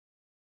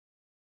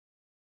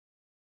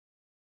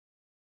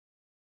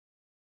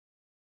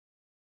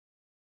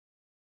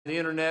the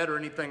internet or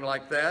anything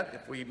like that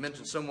if we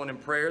mention someone in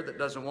prayer that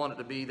doesn't want it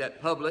to be that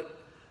public.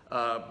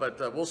 But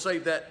we'll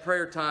save that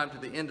prayer time to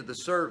the end of the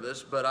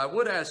service. But I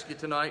would ask you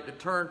tonight to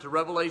turn to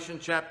Revelation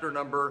chapter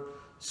number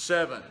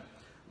 7.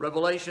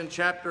 Revelation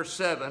chapter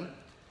 7,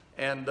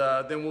 and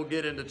then we'll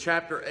get into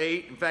chapter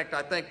 8. In fact,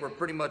 I think we're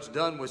pretty much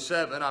done with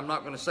 7. I'm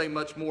not going to say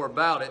much more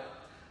about it.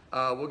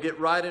 We'll get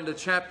right into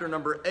chapter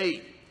number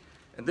 8.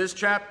 And this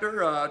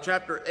chapter,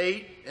 chapter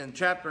 8 and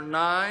chapter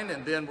 9,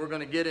 and then we're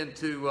going to get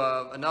into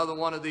another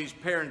one of these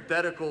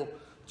parenthetical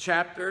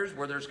chapters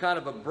where there's kind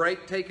of a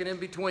break taken in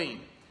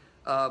between.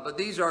 But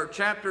these are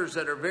chapters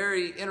that are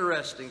very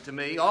interesting to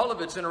me. All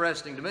of it's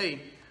interesting to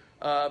me,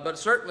 but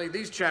certainly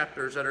these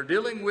chapters that are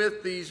dealing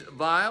with these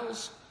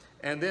vials,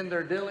 and then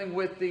they're dealing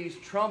with these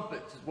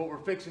trumpets, is what we're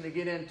fixing to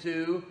get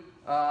into.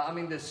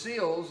 The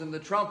seals and the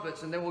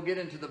trumpets, and then we'll get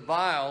into the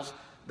vials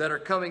that are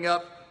coming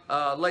up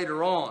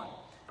later on.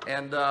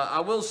 And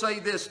I will say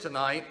this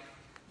tonight,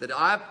 that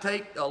I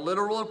take a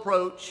literal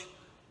approach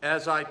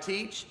as I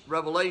teach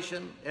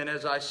Revelation and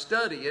as I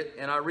study it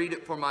and I read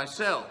it for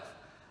myself.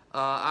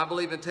 I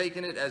believe in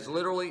taking it as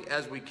literally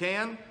as we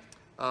can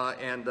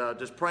and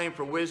just praying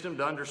for wisdom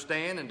to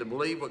understand and to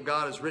believe what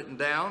God has written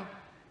down.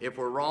 If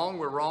we're wrong,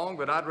 we're wrong,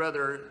 but I'd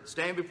rather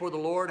stand before the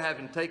Lord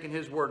having taken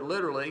His word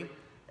literally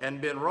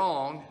and been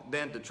wrong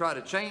than to try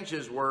to change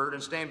His word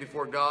and stand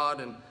before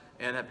God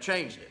and have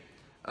changed it.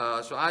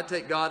 So I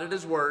take God at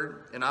His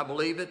word, and I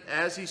believe it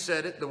as He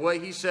said it, the way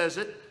He says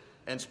it,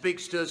 and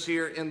speaks to us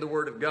here in the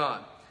Word of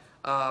God.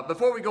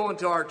 Before we go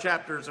into our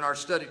chapters and our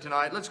study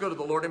tonight, let's go to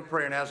the Lord in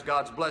prayer and ask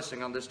God's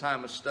blessing on this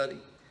time of study.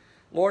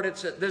 Lord,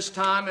 it's at this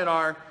time in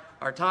our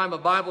time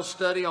of Bible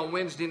study on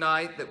Wednesday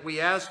night that we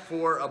ask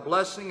for a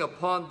blessing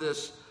upon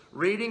this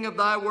reading of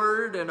Thy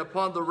Word and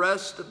upon the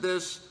rest of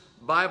this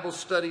Bible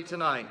study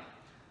tonight.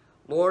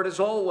 Lord, as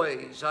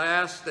always, I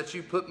ask that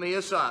You put me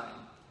aside.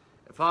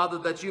 Father,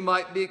 that You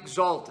might be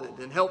exalted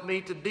and help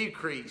me to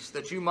decrease,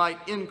 that You might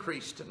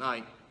increase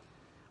tonight.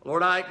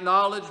 Lord, I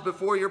acknowledge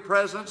before Your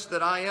presence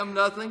that I am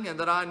nothing and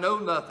that I know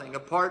nothing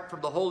apart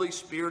from the Holy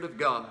Spirit of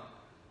God.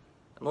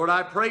 Lord,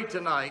 I pray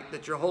tonight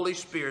that Your Holy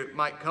Spirit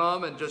might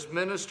come and just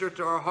minister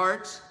to our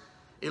hearts,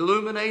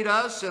 illuminate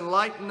us,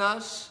 enlighten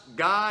us,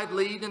 guide,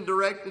 lead, and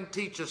direct and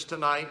teach us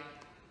tonight.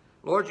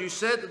 Lord, You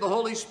said that the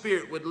Holy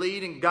Spirit would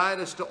lead and guide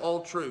us to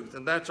all truth,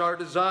 and that's our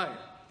desire.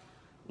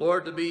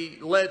 Lord, to be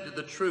led to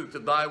the truth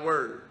of Thy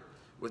word.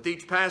 With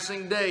each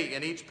passing day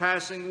and each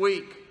passing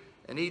week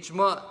and each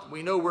month,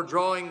 we know we're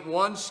drawing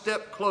one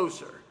step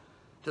closer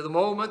to the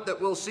moment that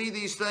we'll see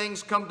these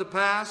things come to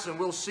pass, and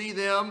we'll see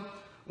them,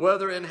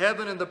 whether in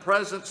heaven in the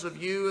presence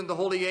of You and the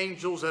holy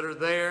angels that are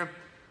there,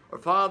 or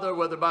Father,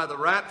 whether by the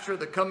rapture,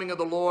 the coming of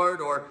the Lord,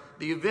 or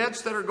the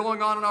events that are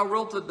going on in our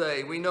world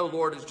today, we know,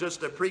 Lord, is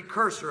just a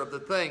precursor of the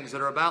things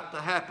that are about to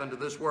happen to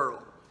this world.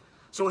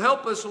 So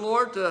help us,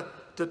 Lord, to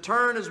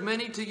turn as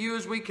many to You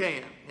as we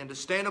can and to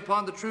stand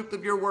upon the truth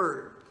of Your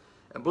word.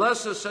 And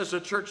bless us as a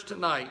church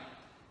tonight.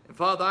 And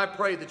Father, I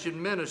pray that You'd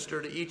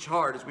minister to each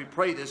heart as we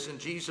pray this in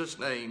Jesus'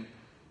 name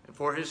and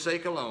for His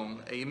sake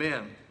alone.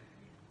 Amen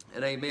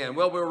and amen.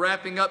 Well, we're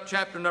wrapping up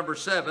chapter number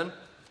 7.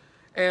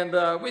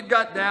 And we've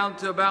got down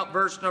to about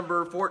verse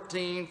number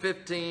 14,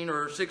 15,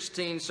 or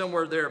 16,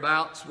 somewhere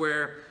thereabouts,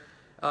 where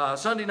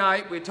Sunday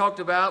night we talked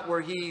about where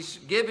He's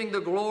giving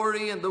the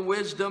glory and the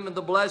wisdom and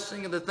the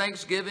blessing and the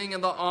thanksgiving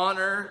and the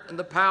honor and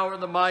the power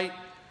and the might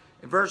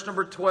in verse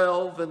number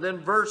 12. And then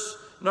verse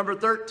number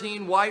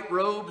 13, white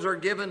robes are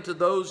given to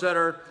those that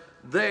are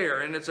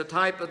there. And it's a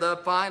type of the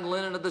fine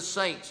linen of the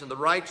saints and the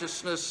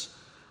righteousness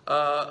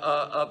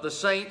of the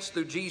saints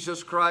through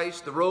Jesus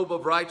Christ, the robe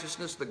of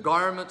righteousness, the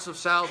garments of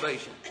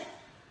salvation.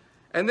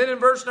 And then in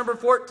verse number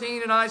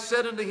 14, and I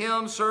said unto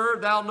him, Sir,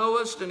 thou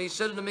knowest. And he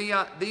said unto me,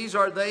 These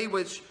are they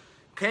which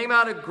came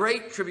out of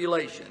great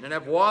tribulation, and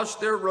have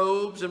washed their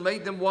robes, and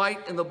made them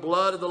white in the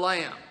blood of the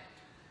Lamb.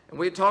 And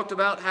we talked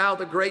about how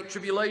the great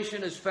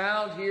tribulation is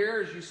found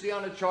here. As you see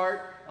on the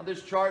chart, on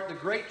this chart, the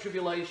great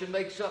tribulation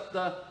makes up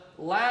the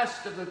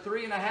last of the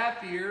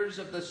 3.5 years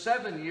of the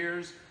 7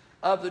 years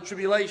of the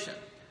tribulation.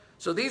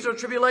 So these are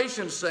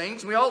tribulation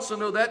saints. We also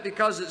know that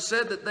because it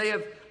said that they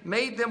have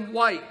made them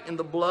white in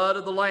the blood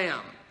of the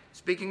Lamb.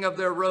 Speaking of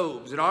their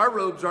robes. And our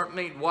robes aren't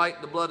made white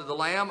in the blood of the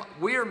Lamb.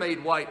 We are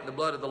made white in the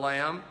blood of the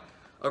Lamb.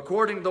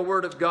 According to the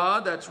Word of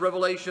God, that's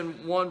Revelation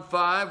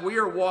 1:5. We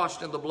are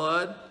washed in the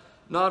blood,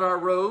 not our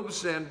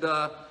robes. And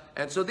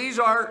so these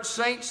are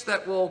saints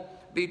that will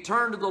be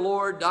turned to the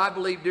Lord, I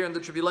believe, during the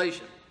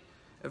tribulation.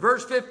 In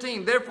verse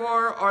 15,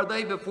 Therefore are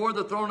they before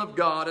the throne of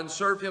God, and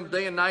serve Him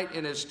day and night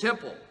in His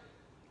temple.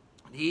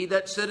 He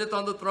that sitteth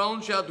on the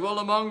throne shall dwell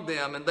among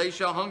them, and they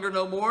shall hunger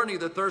no more,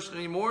 neither thirst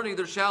any more,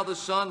 neither shall the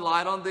sun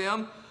light on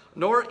them,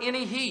 nor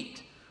any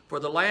heat. For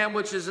the Lamb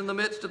which is in the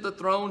midst of the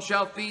throne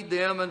shall feed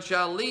them, and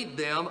shall lead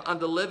them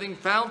unto living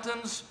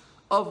fountains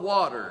of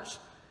waters.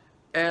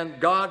 And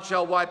God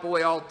shall wipe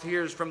away all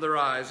tears from their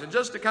eyes. And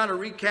just to kind of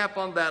recap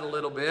on that a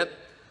little bit,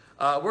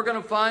 we're going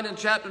to find in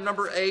chapter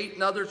number 8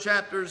 and other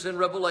chapters in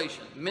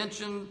Revelation,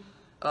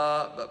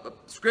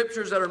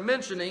 scriptures that are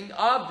mentioning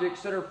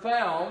objects that are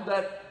found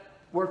that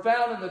were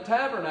found in the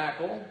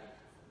tabernacle,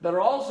 that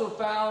are also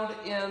found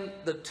in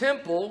the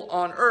temple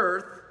on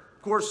earth,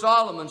 of course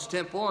Solomon's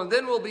temple, and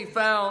then will be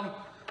found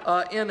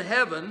in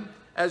heaven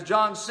as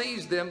John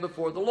sees them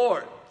before the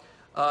Lord.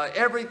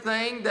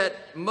 Everything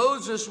that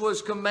Moses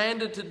was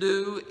commanded to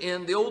do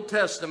in the Old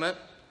Testament,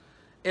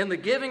 in the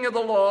giving of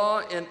the law,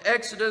 in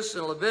Exodus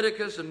and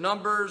Leviticus and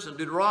Numbers and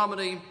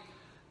Deuteronomy,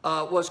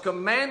 was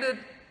commanded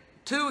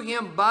to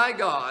him by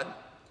God,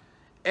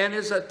 and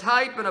is a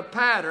type and a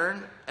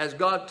pattern, as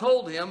God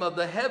told him, of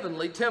the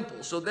heavenly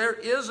temple. So there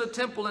is a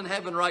temple in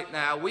heaven right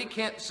now. We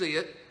can't see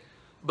it,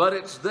 but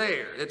it's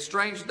there. It's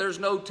strange there's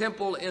no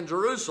temple in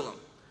Jerusalem.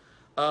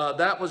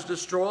 That was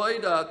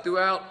destroyed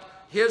throughout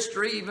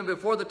history, even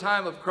before the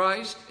time of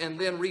Christ, and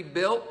then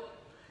rebuilt.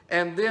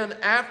 And then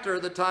after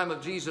the time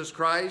of Jesus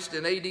Christ,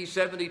 in AD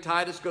 70,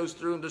 Titus goes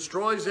through and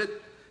destroys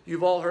it.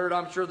 You've all heard,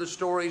 I'm sure, the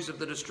stories of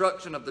the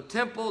destruction of the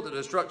temple, the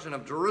destruction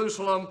of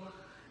Jerusalem,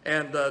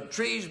 and the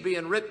trees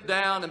being ripped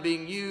down and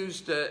being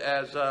used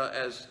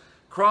as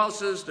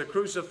crosses to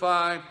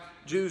crucify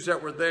Jews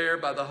that were there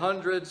by the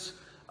hundreds.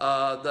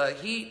 The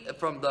heat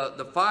from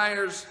the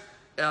fires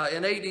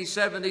in AD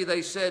 70,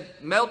 they said,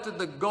 melted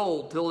the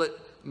gold till it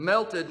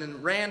melted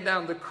and ran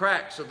down the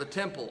cracks of the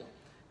temple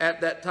at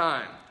that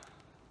time.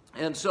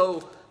 And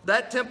so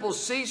that temple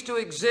ceased to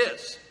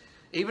exist.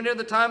 Even in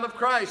the time of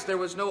Christ, there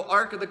was no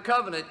Ark of the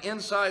Covenant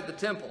inside the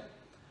temple.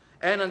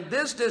 And in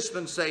this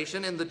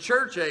dispensation, in the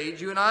church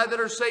age, you and I that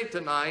are saved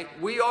tonight,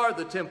 we are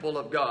the temple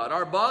of God.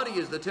 Our body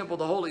is the temple of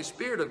the Holy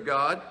Spirit of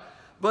God.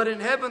 But in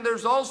heaven,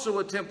 there's also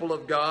a temple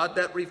of God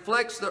that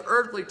reflects the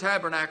earthly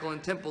tabernacle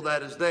and temple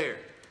that is there.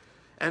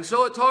 And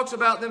so it talks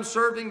about them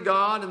serving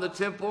God in the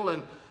temple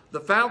and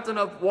the fountain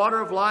of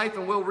water of life,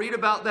 and we'll read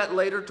about that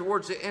later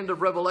towards the end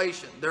of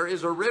Revelation. There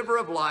is a river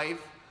of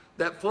life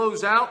that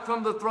flows out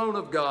from the throne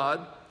of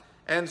God,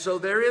 and so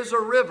there is a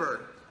river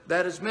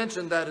that is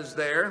mentioned that is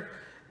there.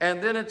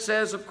 And then it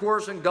says, of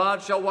course, and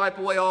God shall wipe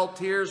away all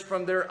tears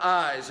from their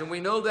eyes. And we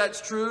know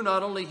that's true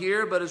not only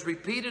here, but is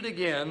repeated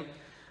again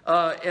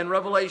in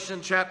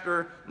Revelation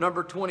chapter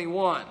number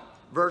 21,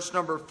 verse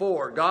number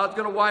 4. God's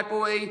going to wipe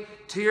away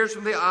tears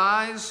from the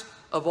eyes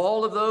of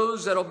all of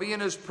those that will be in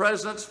his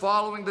presence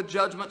following the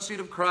judgment seat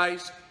of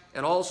Christ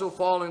and also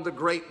following the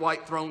great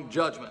white throne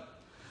judgment.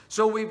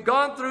 So we've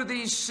gone through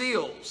these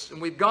seals, and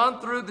we've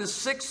gone through the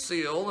sixth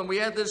seal, and we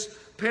had this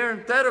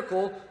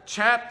parenthetical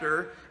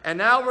chapter, and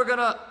now we're going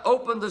to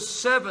open the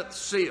seventh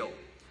seal.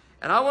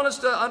 And I want us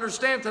to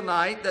understand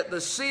tonight that the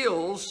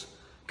seals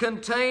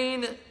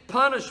contain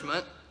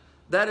punishment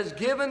that is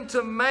given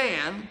to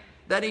man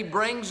that he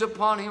brings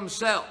upon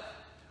himself.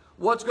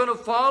 What's going to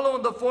follow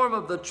in the form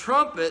of the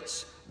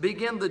trumpets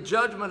begin the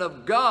judgment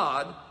of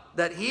God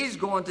that he's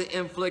going to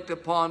inflict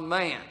upon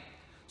man.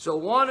 So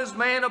one is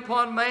man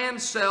upon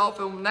man's self,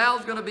 and now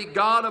is going to be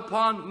God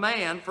upon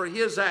man for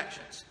his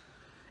actions.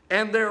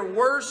 And they're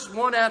worse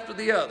one after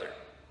the other.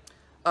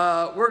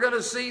 We're going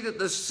to see that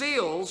the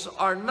seals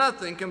are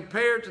nothing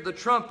compared to the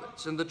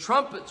trumpets, and the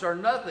trumpets are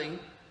nothing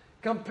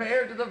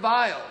compared to the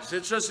vials.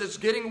 It's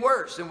getting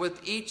worse, and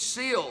with each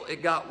seal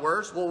it got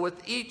worse. Well,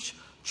 with each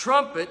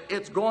trumpet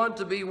it's going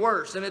to be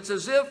worse, and it's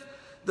as if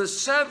the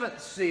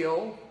seventh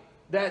seal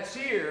that's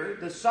here,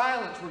 the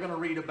silence we're going to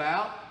read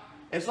about,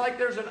 it's like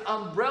there's an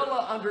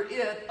umbrella under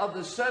it of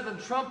the seven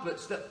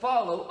trumpets that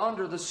follow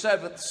under the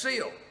seventh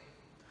seal.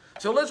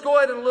 So let's go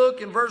ahead and look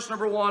in verse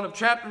number 1 of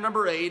chapter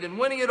number 8. And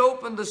when he had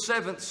opened the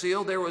seventh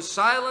seal, there was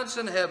silence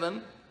in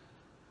heaven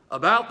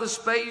about the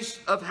space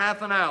of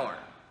half an hour.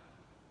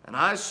 And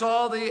I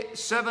saw the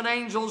seven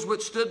angels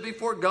which stood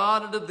before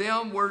God, and to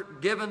them were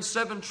given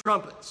seven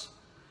trumpets.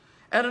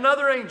 And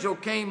another angel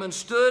came and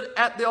stood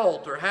at the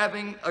altar,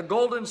 having a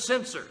golden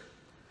censer.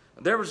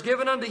 And there was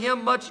given unto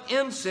him much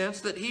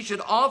incense, that he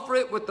should offer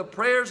it with the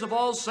prayers of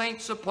all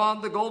saints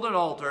upon the golden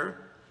altar,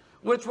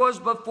 which was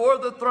before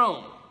the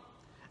throne.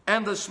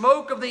 And the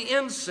smoke of the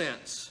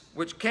incense,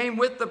 which came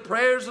with the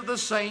prayers of the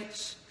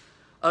saints,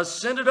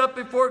 ascended up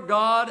before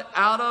God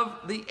out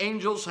of the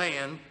angel's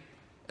hand.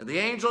 And the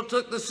angel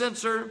took the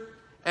censer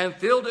and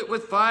filled it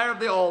with fire of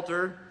the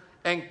altar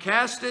and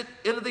cast it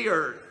into the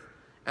earth.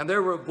 And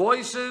there were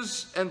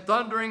voices and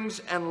thunderings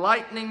and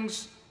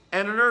lightnings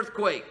and an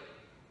earthquake.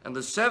 And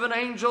the seven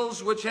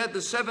angels which had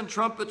the seven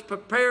trumpets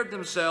prepared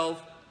themselves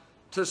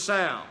to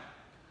sound.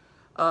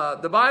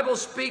 The Bible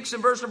speaks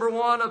in verse number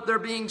 1 of there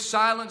being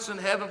silence in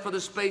heaven for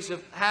the space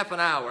of half an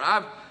hour.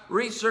 I've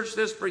researched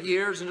this for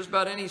years, and just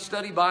about any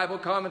study Bible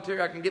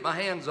commentary I can get my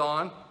hands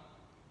on,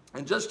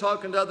 and just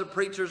talking to other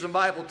preachers and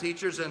Bible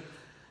teachers, and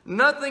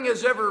nothing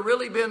has ever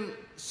really been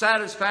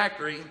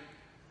satisfactory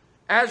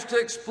as to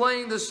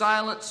explain the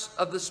silence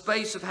of the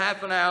space of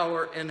half an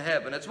hour in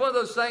heaven. It's one of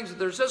those things that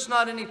there's just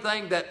not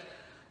anything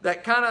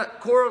that kind of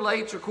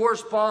correlates or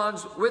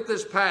corresponds with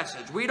this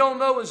passage. We don't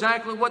know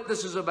exactly what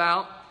this is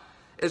about.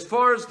 As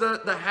far as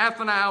the half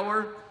an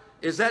hour,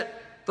 is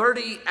that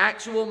 30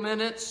 actual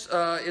minutes?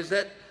 Is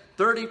that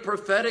 30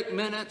 prophetic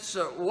minutes?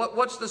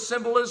 What's the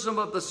symbolism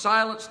of the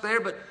silence there?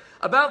 But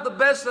about the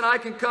best that I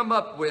can come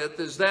up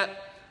with is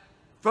that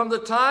from the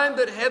time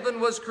that heaven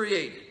was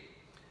created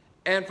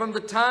And from the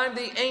time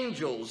the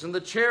angels and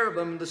the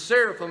cherubim and the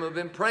seraphim have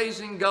been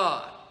praising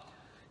God,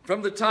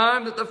 from the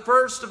time that the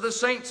first of the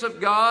saints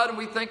of God, and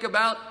we think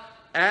about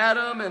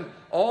Adam and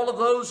all of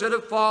those that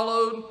have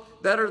followed,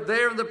 that are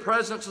there in the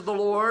presence of the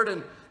Lord,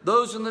 and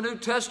those in the New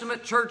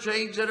Testament church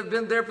age that have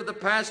been there for the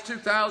past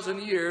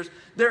 2,000 years,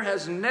 there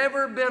has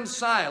never been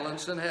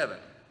silence in heaven.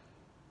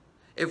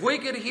 If we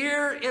could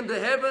hear into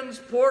heaven's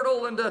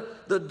portal, into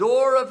the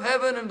door of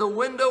heaven, and the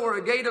window or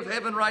a gate of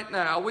heaven right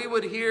now, we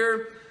would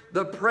hear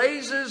the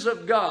praises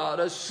of God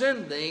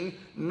ascending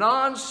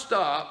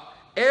nonstop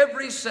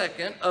every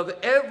second of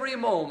every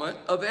moment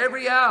of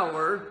every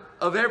hour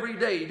of every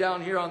day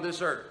down here on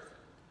this earth.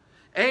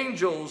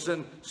 Angels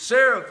and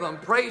seraphim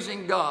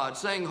praising God,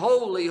 saying,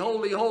 "Holy,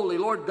 holy, holy,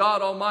 Lord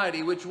God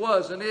Almighty, which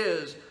was and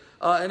is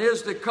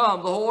to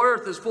come. The whole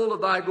earth is full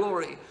of thy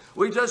glory."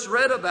 We just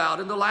read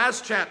about in the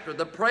last chapter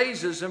the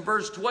praises in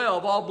verse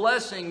 12, all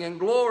blessing and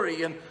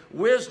glory and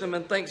wisdom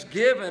and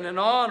thanksgiving and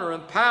honor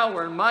and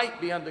power and might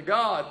be unto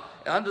God,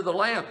 unto the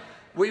Lamb.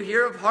 We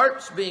hear of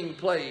harps being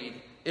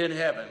played in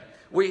heaven.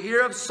 We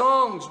hear of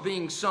songs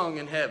being sung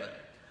in heaven.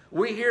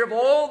 We hear of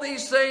all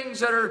these things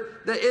that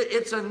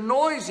it's a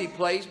noisy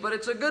place, but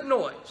it's a good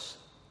noise.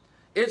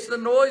 It's the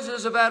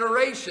noises of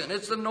adoration.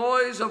 It's the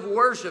noise of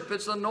worship.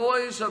 It's the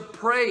noise of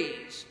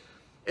praise.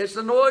 It's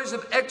the noise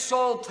of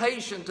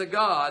exaltation to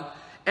God.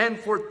 And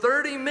for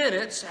 30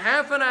 minutes,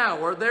 half an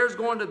hour, there's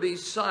going to be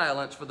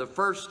silence for the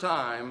first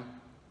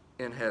time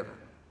in heaven.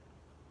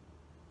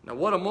 Now,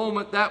 what a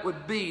moment that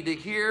would be to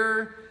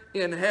hear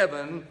in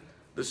heaven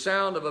the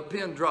sound of a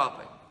pin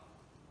dropping.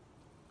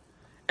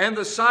 And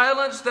the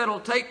silence that'll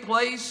take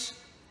place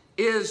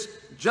is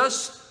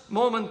just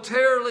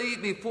momentarily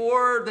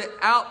before the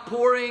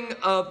outpouring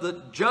of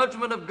the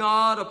judgment of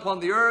God upon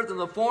the earth in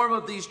the form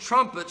of these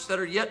trumpets that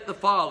are yet to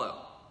follow.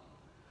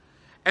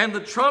 And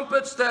the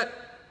trumpets that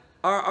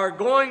are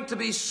going to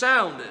be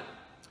sounded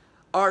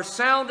are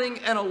sounding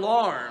an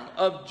alarm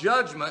of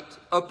judgment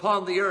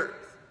upon the earth.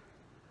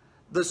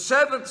 The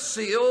seventh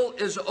seal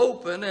is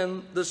open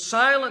and the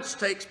silence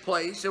takes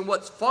place, and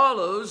what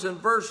follows in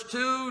verse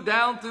 2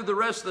 down through the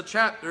rest of the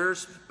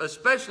chapters,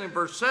 especially in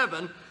verse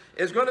 7,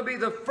 is going to be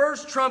the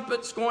first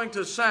trumpet's going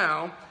to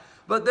sound.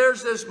 But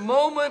there's this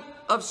moment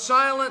of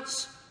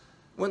silence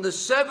when the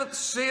seventh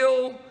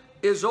seal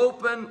is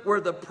open, where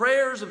the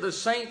prayers of the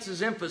saints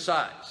is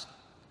emphasized.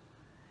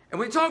 And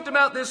we talked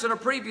about this in a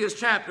previous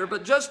chapter,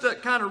 but just to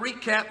kind of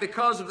recap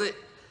because of the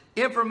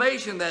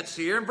information that's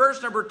here. In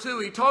verse number 2,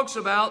 he talks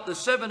about the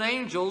 7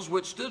 angels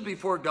which stood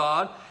before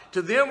God.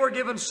 To them were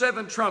given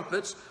 7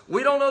 trumpets.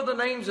 We don't know the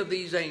names of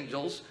these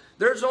angels.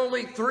 There's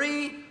only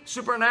 3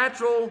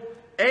 supernatural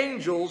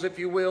angels, if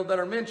you will, that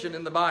are mentioned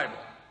in the Bible.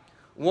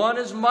 One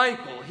is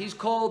Michael. He's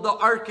called the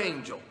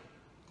archangel.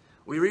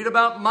 We read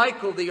about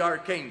Michael the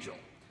archangel.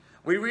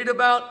 We read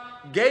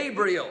about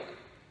Gabriel.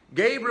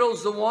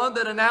 Gabriel's the one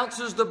that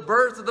announces the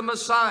birth of the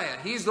Messiah.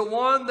 He's the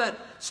one that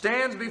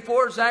stands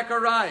before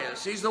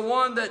Zacharias. He's the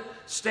one that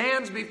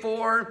stands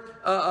before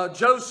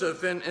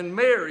Joseph and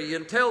Mary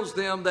and tells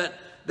them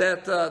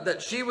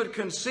that she would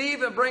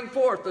conceive and bring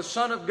forth the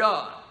Son of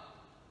God.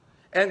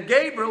 And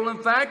Gabriel,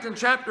 in fact, in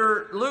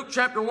Luke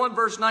chapter 1,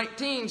 verse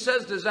 19,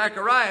 says to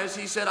Zacharias,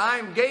 he said, "I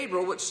am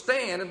Gabriel, which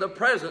stand in the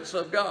presence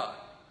of God."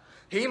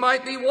 He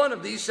might be one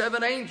of these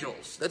 7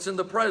 angels that's in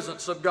the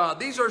presence of God.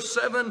 These are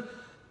 7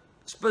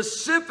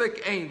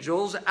 specific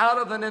angels out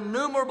of an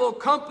innumerable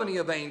company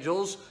of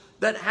angels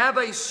that have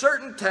a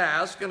certain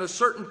task and a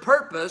certain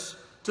purpose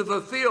to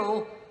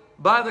fulfill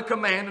by the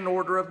command and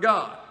order of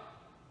God.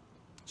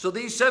 So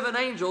these 7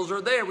 angels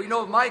are there. We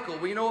know of Michael.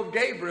 We know of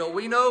Gabriel.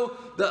 We know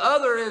the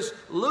other is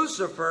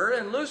Lucifer.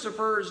 And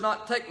Lucifer is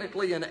not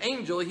technically an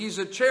angel. He's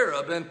a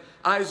cherub in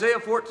Isaiah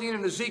 14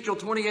 and Ezekiel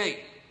 28.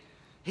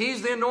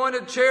 He's the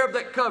anointed cherub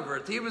that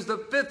covereth. He was the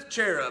 5th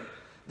cherub.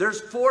 There's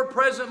 4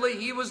 presently.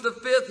 He was the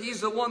 5th. He's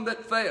the one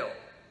that fell.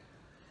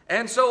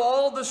 And so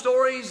all the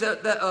stories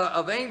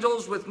of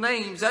angels with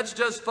names, that's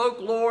just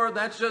folklore.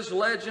 That's just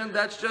legend.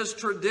 That's just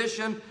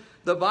tradition.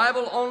 The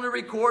Bible only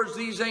records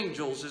these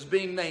angels as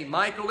being named,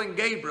 Michael and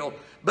Gabriel.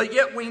 But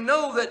yet we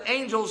know that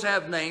angels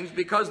have names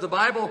because the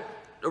Bible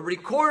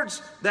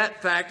records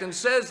that fact and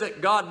says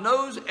that God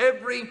knows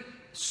every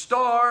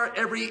star,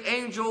 every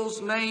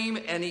angel's name,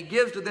 and he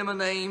gives to them a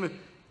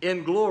name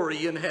in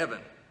glory in heaven.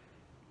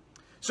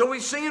 So we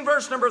see in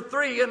verse number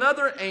 3,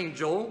 another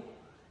angel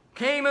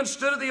came and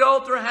stood at the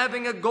altar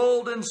having a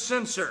golden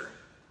censer.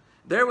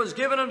 There was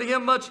given unto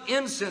him much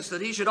incense,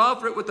 that he should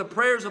offer it with the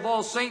prayers of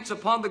all saints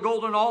upon the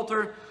golden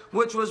altar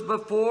which was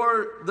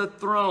before the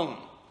throne.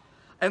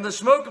 And the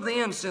smoke of the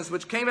incense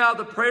which came out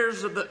of the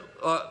prayers of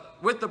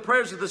with the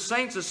prayers of the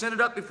saints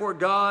ascended up before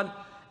God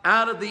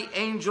out of the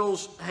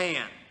angel's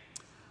hand.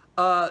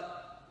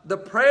 The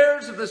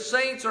prayers of the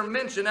saints are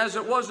mentioned as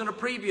it was in a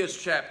previous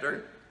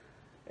chapter.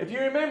 If you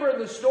remember in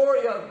the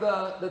story of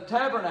the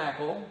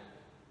tabernacle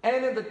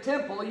and in the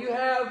temple, you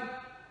have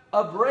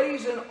a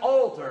brazen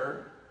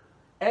altar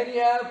and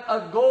you have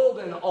a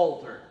golden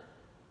altar.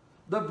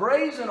 The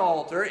brazen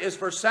altar is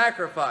for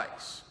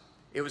sacrifice.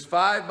 It was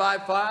 5 by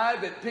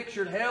 5. It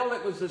pictured hell.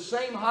 It was the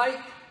same height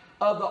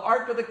of the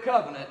Ark of the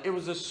Covenant. It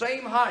was the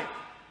same height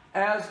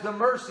as the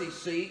mercy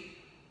seat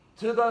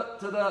to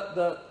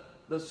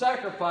the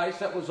sacrifice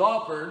that was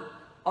offered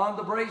on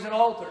the brazen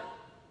altar.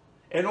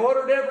 In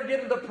order to ever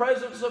get into the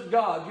presence of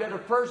God, you had to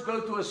first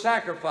go through a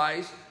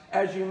sacrifice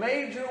as you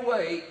made your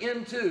way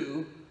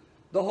into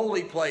the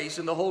holy place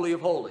in the Holy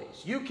of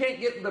Holies. You can't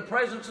get in the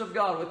presence of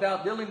God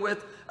without dealing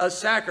with a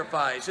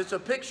sacrifice. It's a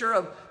picture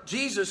of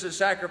Jesus'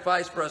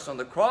 sacrifice for us on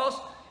the cross,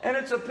 and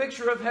it's a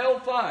picture of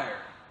hellfire,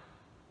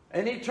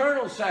 an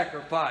eternal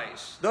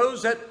sacrifice.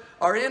 Those that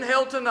are in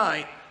hell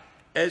tonight,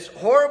 as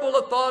horrible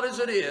a thought as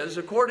it is,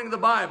 according to the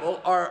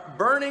Bible, are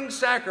burning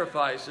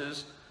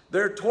sacrifices.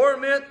 Their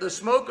torment, the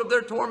smoke of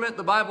their torment,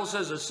 the Bible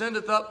says,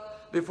 ascendeth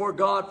up before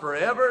God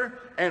forever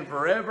and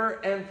forever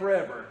and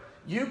forever.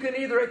 You can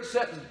either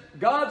accept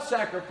God's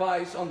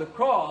sacrifice on the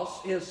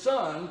cross, His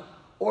Son,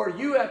 or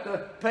you have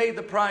to pay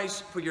the price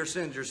for your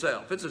sins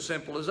yourself. It's as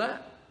simple as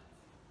that.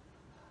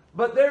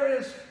 But there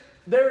is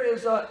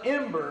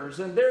embers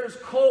and there's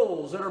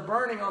coals that are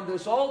burning on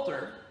this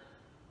altar.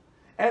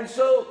 And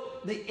so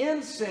the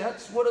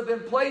incense would have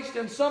been placed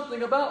in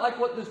something about like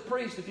what this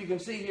priest, if you can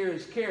see here,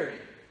 is carrying.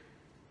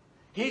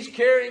 He's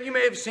carrying, you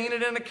may have seen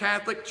it in the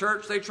Catholic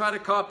Church. They try to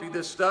copy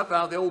this stuff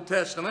out of the Old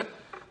Testament.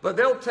 But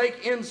they'll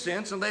take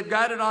incense and they've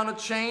got it on a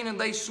chain and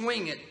they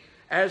swing it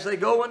as they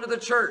go into the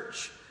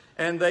church.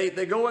 And they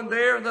go in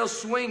there and they'll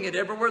swing it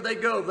everywhere they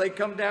go. They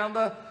come down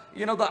the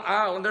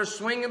aisle and they're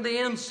swinging the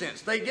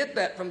incense. They get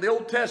that from the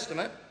Old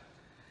Testament.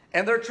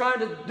 And they're trying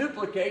to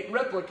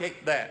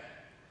replicate that.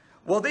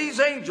 Well, these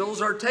angels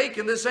are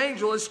taking, this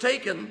angel has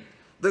taken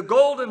the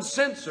golden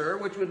censer,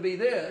 which would be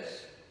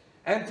this,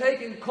 and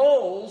taking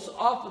coals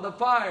off of the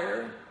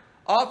fire,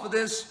 off of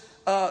this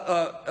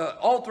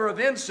altar of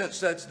incense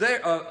that's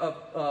there,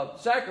 of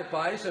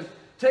sacrifice, and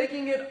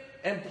taking it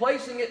and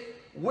placing it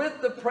with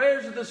the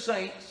prayers of the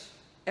saints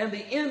and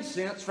the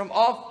incense from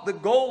off the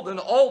golden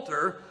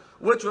altar,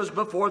 which was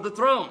before the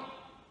throne.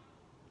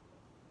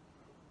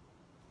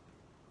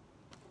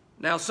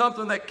 Now,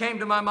 something that came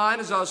to my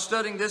mind as I was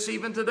studying this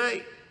even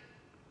today.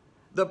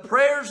 The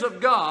prayers of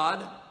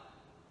God,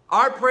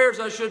 our prayers,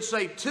 I should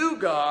say, to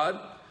God,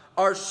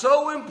 are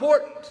so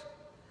important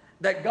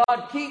that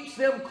God keeps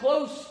them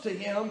close to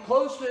Him,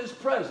 close to His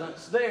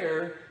presence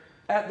there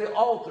at the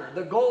altar,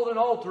 the golden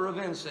altar of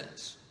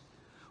incense.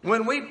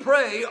 When we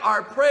pray,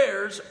 our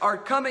prayers are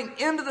coming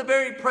into the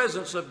very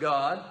presence of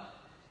God,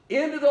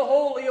 into the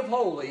Holy of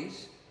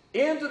Holies,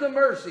 into the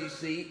mercy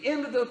seat,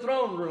 into the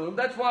throne room.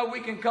 That's why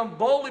we can come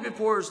boldly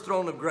before His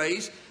throne of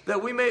grace,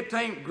 that we may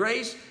obtain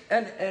grace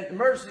and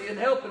mercy and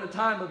help in a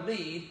time of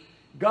need.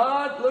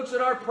 God looks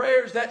at our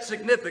prayers that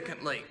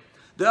significantly.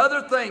 The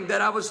other thing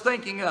that I was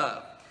thinking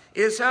of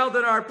is how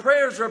that our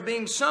prayers are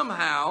being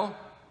somehow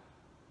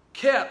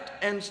kept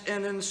and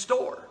in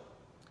store.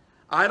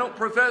 I don't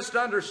profess to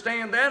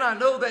understand that. I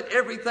know that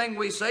everything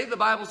we say, the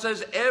Bible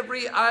says,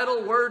 every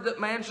idle word that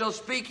man shall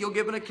speak, he'll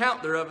give an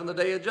account thereof in the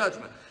day of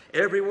judgment.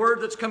 Every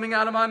word that's coming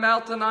out of my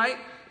mouth tonight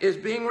is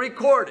being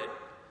recorded.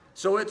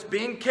 So it's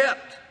being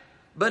kept.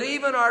 But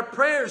even our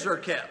prayers are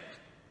kept.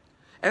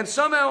 And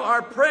somehow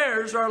our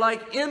prayers are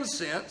like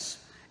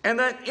incense, and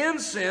that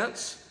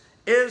incense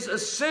is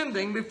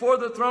ascending before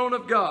the throne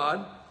of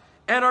God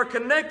and are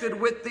connected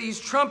with these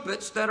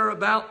trumpets that are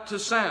about to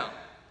sound.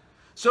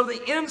 So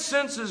the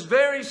incense is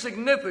very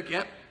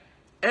significant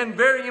and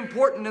very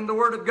important in the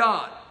Word of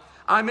God.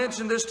 I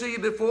mentioned this to you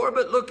before,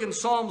 but look in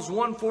Psalms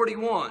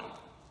 141.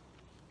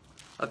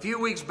 A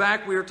few weeks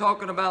back we were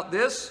talking about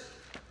this,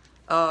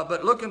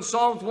 but look in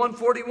Psalms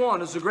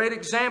 141 as a great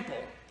example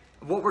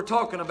of what we're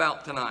talking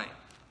about tonight.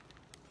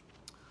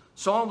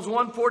 Psalms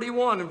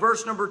 141 and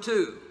verse number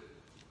 2.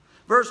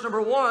 Verse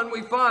number 1,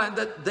 we find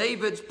that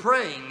David's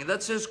praying.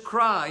 That's his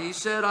cry. He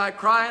said, I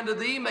cry unto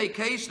thee, make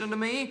haste unto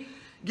me.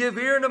 Give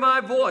ear to my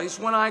voice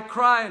when I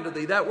cry unto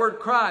thee. That word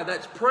cry,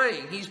 that's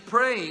praying. He's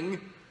praying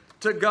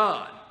to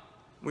God.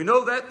 We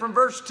know that from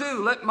verse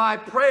 2. Let my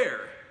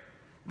prayer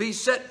be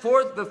set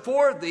forth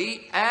before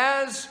thee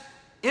as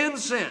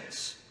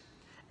incense,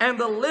 and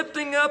the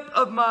lifting up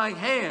of my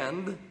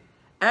hand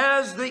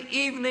as the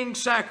evening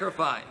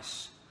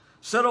sacrifice.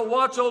 Set a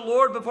watch, O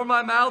Lord, before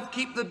my mouth,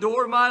 keep the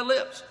door of my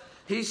lips.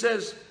 He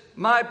says,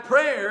 my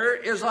prayer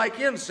is like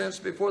incense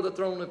before the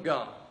throne of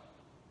God.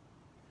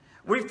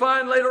 We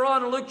find later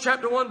on in Luke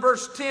chapter 1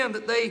 verse 10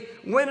 that they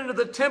went into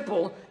the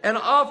temple and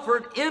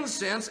offered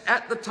incense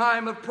at the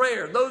time of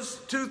prayer. Those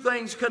two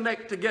things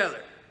connect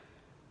together.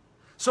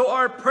 So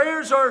our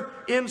prayers are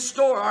in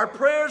store. Our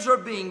prayers are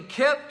being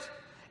kept,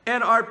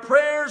 and our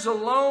prayers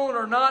alone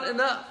are not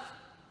enough.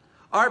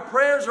 Our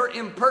prayers are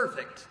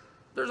imperfect.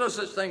 There's no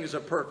such thing as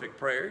a perfect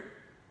prayer.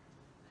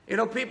 You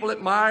know, people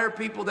admire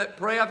people that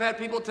pray. I've had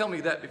people tell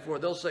me that before.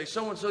 They'll say,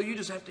 so-and-so, you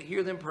just have to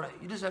hear them pray.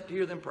 You just have to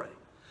hear them pray.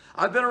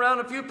 I've been around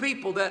a few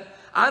people that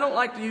I don't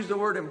like to use the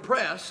word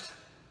impressed,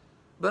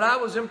 but I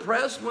was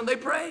impressed when they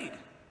prayed.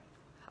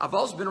 I've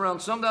also been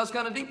around some that I was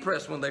kind of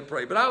depressed when they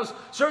prayed. But I was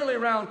certainly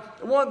around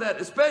one that,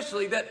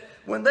 especially that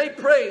when they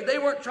prayed, they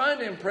weren't trying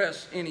to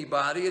impress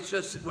anybody. It's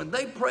just when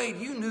they prayed,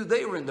 you knew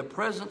they were in the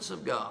presence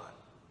of God.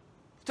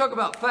 Talk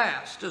about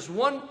fast. Just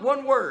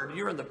one word,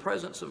 you're in the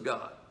presence of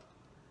God.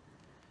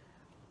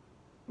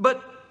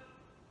 But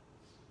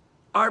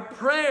our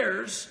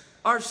prayers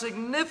are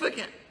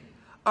significant.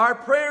 Our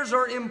prayers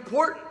are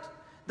important.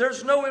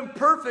 There's no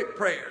imperfect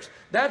prayers.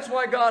 That's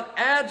why God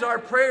adds our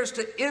prayers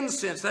to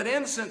incense. That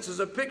incense is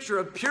a picture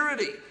of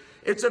purity.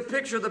 It's a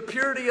picture of the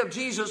purity of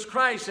Jesus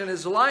Christ in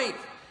His life,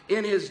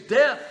 in His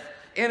death,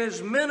 in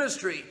His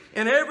ministry,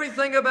 in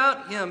everything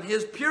about Him,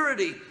 His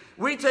purity.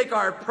 We take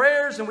our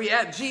prayers and we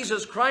add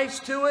Jesus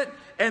Christ to it,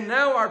 and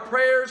now our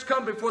prayers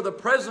come before the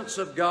presence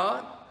of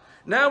God.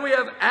 Now we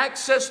have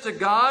access to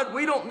God.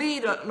 We don't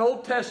need an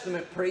Old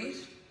Testament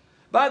priest.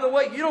 By the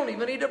way, you don't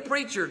even need a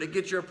preacher to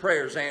get your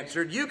prayers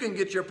answered. You can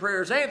get your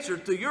prayers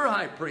answered through your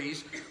high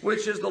priest,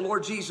 which is the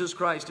Lord Jesus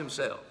Christ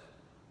Himself.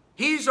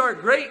 He's our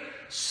great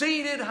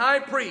seated high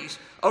priest,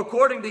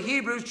 according to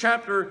Hebrews,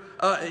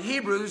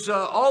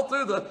 all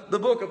through the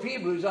book of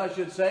Hebrews, I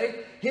should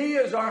say. He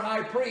is our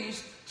high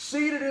priest,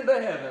 seated in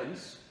the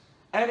heavens,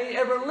 and He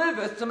ever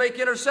liveth to make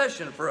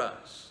intercession for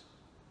us.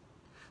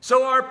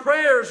 So our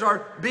prayers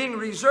are being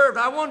reserved.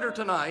 I wonder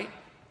tonight,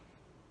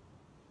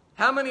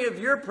 how many of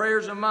your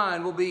prayers and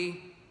mine will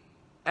be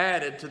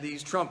added to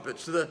these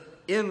trumpets, to the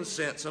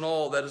incense and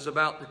all that is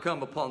about to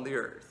come upon the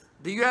earth?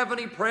 Do you have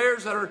any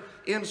prayers that are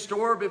in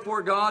store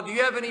before God? Do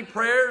you have any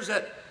prayers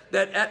that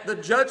at the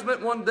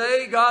judgment one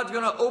day, God's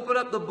going to open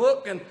up the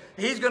book and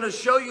He's going to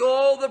show you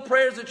all the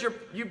prayers that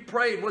you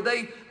prayed? Would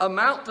they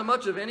amount to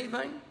much of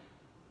anything?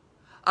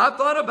 I've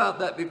thought about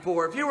that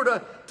before. If you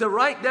were to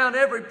write down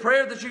every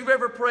prayer that you've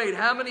ever prayed,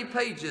 how many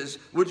pages?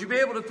 Would you be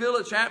able to fill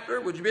a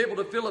chapter? Would you be able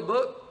to fill a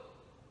book?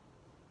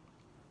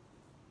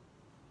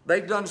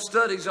 They've done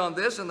studies on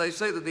this, and they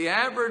say that the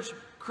average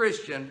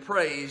Christian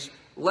prays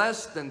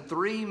less than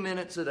 3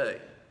 minutes a day.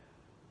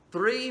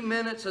 3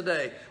 minutes a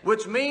day.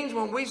 Which means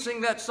when we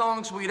sing that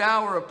song, Sweet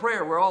Hour of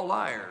Prayer, we're all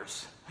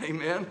liars.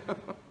 Amen.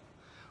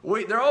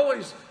 They're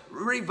always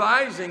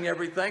revising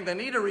everything. They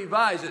need to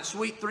revise it.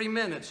 Sweet 3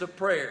 minutes of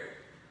prayer.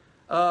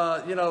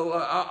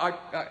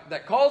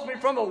 That calls me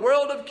from a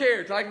world of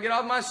care till I can get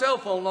off my cell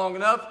phone long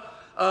enough,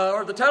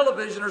 or the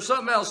television or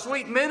something else.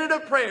 Sweet minute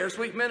of prayer.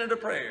 Sweet minute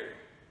of prayer.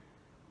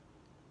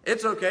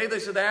 It's okay. They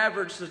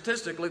said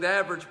statistically, the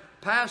average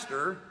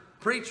pastor,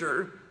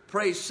 preacher,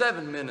 prays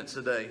 7 minutes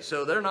a day.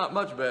 So they're not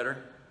much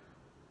better.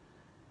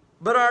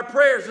 But our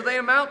prayers, do they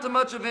amount to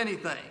much of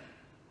anything?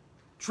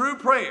 True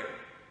prayer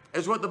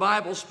is what the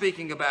Bible's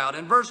speaking about.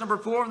 In verse number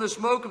 4, the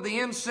smoke of the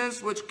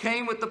incense which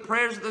came with the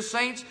prayers of the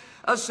saints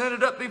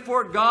ascended up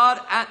before God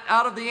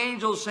out of the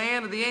angel's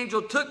hand. And the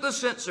angel took the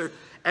censer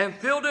and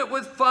filled it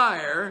with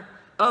fire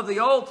of the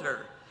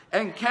altar,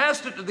 and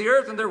cast it to the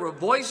earth, and there were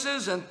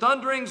voices and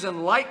thunderings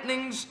and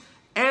lightnings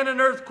and an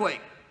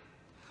earthquake.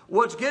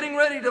 What's getting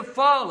ready to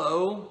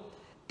follow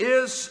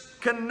is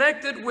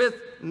connected with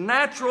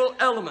natural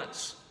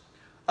elements.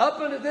 Up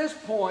until this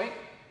point,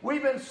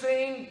 we've been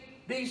seeing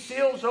these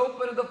seals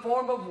open in the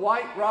form of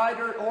white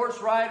horse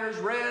riders,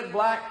 red,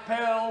 black,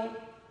 pale,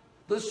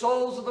 the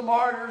souls of the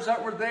martyrs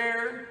that were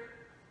there.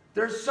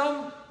 There's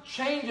some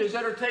changes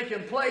that are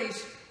taking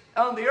place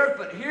on the earth,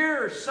 but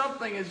here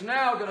something is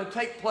now going to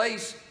take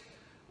place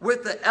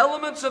with the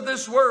elements of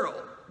this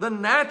world, the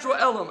natural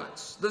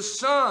elements, the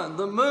sun,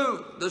 the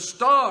moon, the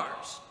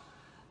stars,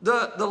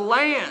 the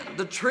land,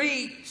 the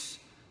trees,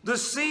 the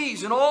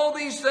seas, and all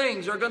these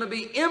things are going to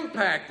be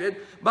impacted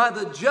by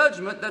the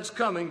judgment that's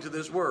coming to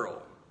this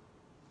world.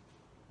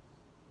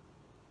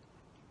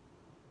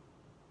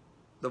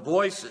 The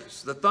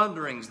voices, the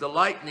thunderings, the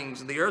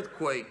lightnings, and the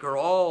earthquake are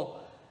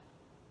all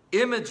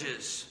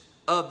images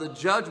of the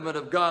judgment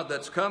of God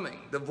that's coming.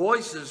 The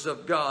voices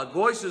of God.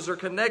 Voices are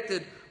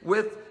connected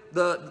with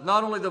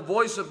not only the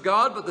voice of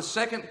God, but the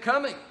second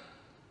coming.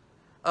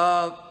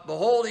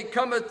 Behold, He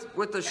cometh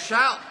with a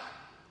shout.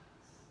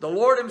 The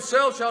Lord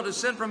Himself shall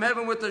descend from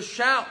heaven with a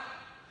shout,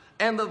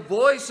 and the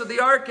voice of the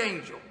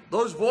archangel.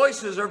 Those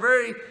voices are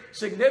very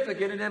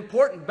significant and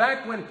important.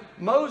 Back when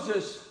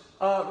Moses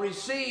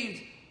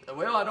received,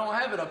 well, I don't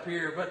have it up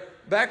here,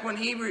 but back when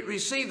he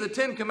received the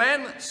 10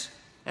 Commandments,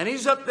 and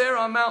he's up there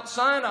on Mount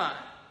Sinai,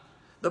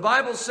 the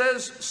Bible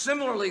says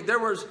similarly there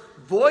was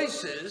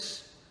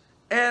voices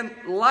and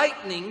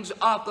lightnings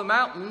off the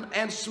mountain,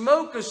 and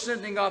smoke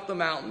ascending off the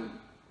mountain,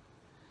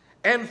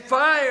 and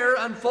fire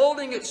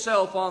unfolding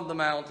itself on the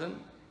mountain,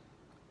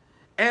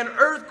 and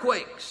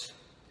earthquakes,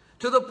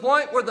 to the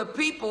point where the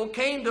people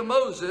came to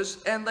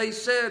Moses and they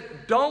said,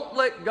 don't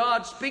let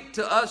God speak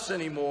to us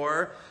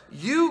anymore.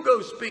 You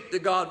go speak to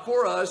God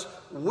for us.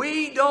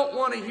 We don't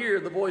want to hear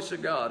the voice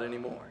of God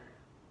anymore.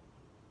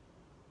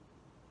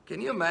 Can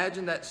you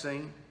imagine that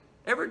scene?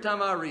 Every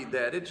time I read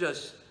that,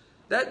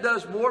 that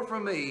does more for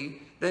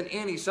me than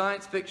any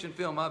science fiction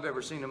film I've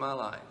ever seen in my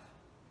life.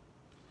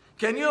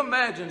 Can you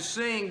imagine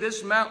seeing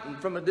this mountain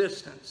from a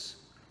distance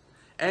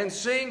and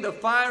seeing the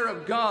fire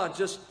of God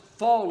just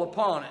fall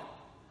upon it,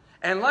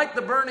 And like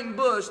the burning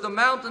bush, the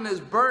mountain is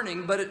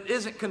burning, but it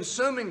isn't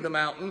consuming the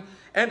mountain.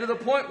 And to the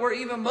point where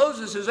even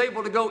Moses is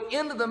able to go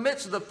into the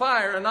midst of the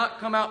fire and not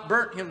come out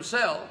burnt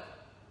himself.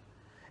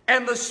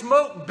 And the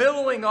smoke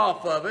billowing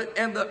off of it,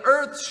 and the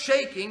earth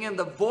shaking, and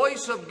the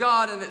voice of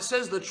God, and it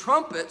says the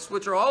trumpets,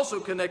 which are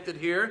also connected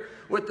here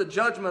with the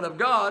judgment of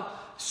God,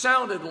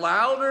 sounded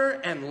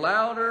louder and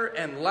louder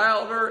and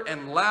louder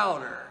and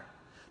louder.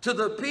 To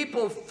the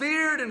people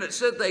feared, and it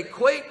said they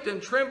quaked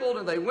and trembled,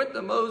 and they went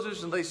to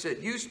Moses and they said,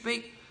 "You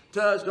speak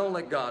to us, don't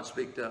let God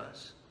speak to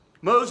us."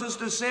 Moses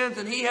descends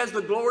and he has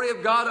the glory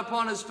of God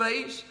upon his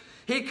face.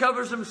 He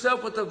covers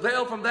himself with the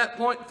veil from that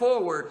point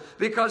forward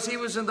because he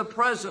was in the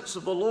presence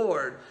of the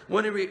Lord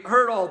when he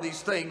heard all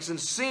these things and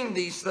seen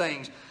these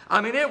things. I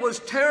mean, it was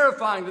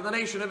terrifying to the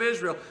nation of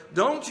Israel.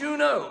 Don't you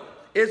know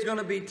it's going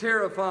to be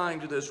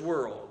terrifying to this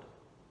world?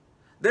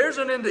 There's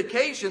an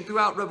indication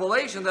throughout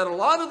Revelation that a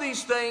lot of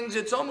these things,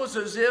 it's almost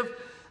as if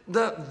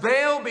the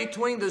veil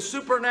between the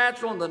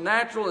supernatural and the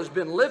natural has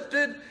been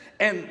lifted,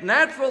 and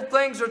natural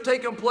things are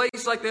taking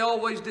place like they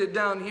always did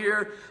down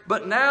here,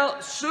 but now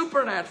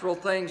supernatural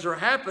things are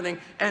happening,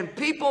 and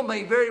people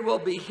may very well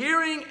be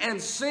hearing and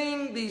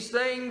seeing these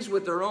things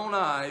with their own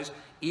eyes,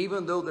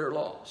 even though they're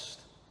lost.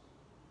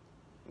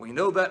 We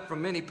know that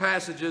from many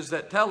passages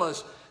that tell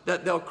us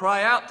that they'll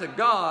cry out to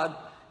God,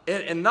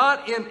 and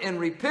not in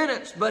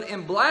repentance, but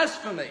in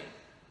blasphemy.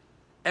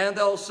 And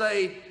they'll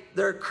say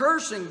they're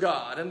cursing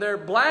God, and they're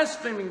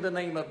blaspheming the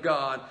name of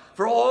God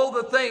for all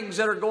the things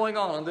that are going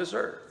on this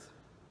earth.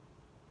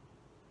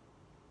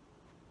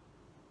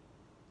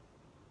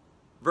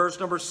 Verse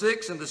number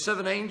 6, and the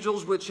 7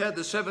 angels which had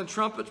the 7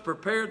 trumpets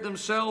prepared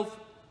themselves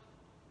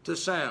to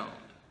sound.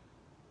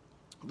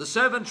 The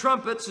 7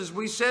 trumpets, as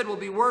we said, will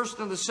be worse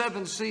than the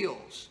 7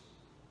 seals.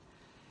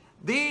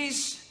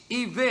 These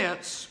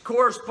events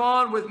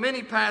correspond with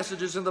many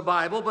passages in the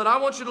Bible, but I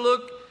want you to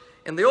look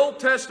in the Old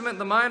Testament,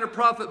 the minor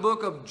prophet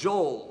book of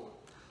Joel.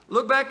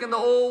 Look back in the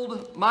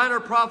old minor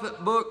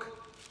prophet book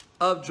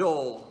of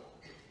Joel.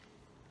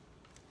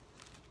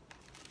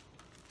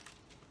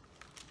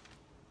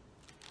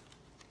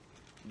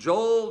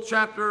 Joel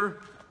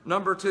chapter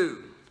number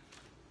 2.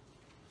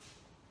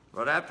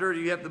 Right after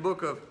you have the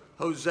book of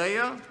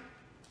Hosea.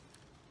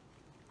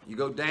 You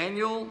go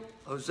Daniel,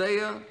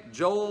 Hosea,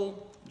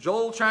 Joel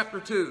chapter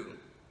 2.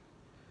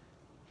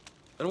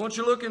 And I want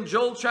you to look in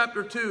Joel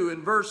chapter 2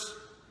 in verse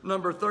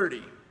number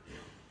 30.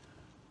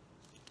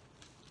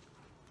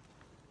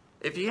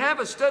 If you have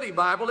a study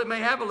Bible, it may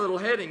have a little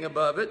heading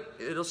above it.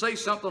 It'll say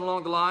something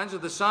along the lines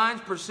of the signs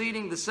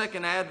preceding the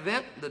second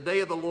advent, the day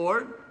of the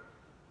Lord.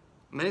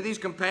 Many of these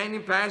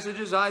companion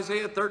passages,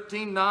 Isaiah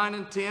 13, 9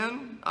 and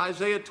 10,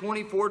 Isaiah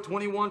 24,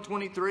 21,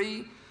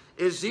 23,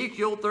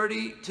 Ezekiel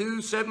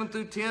 32, 7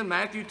 through 10,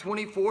 Matthew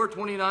 24,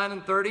 29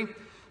 and 30.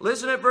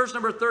 Listen at verse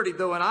number 30,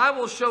 though, and I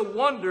will show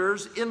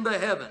wonders in the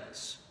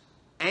heavens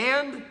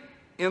and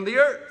in the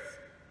earth,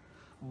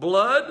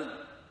 blood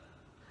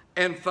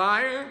and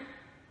fire,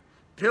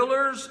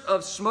 pillars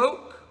of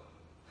smoke.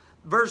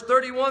 Verse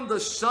 31, the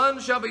sun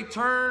shall be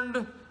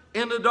turned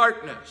into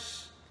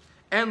darkness,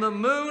 and the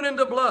moon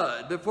into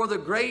blood, before the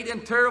great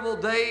and terrible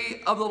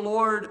day of the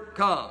Lord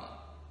come.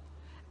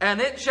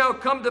 And it shall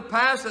come to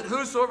pass that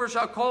whosoever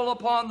shall call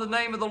upon the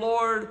name of the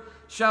Lord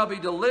shall be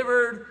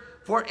delivered.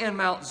 For in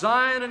Mount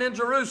Zion and in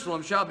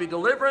Jerusalem shall be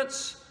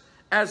deliverance,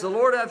 as the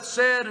Lord hath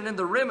said, and in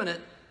the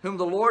remnant whom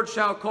the Lord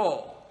shall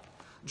call.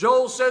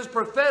 Joel says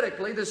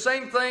prophetically the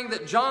same thing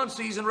that John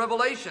sees in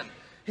Revelation.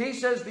 He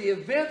says the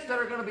events that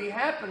are going to be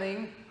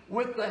happening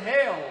with the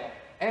hail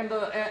and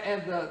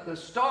the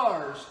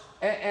stars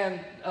and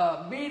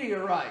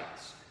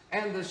meteorites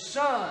and the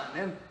sun,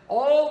 and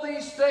all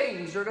these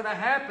things are going to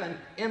happen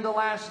in the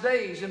last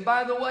days. And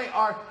by the way,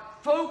 are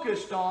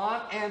focused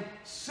on and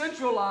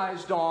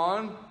centralized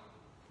on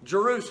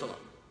Jerusalem.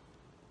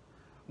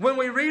 When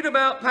we read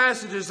about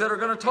passages that are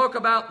going to talk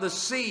about the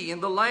sea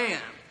and the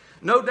land,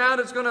 no doubt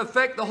it's going to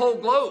affect the whole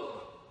globe.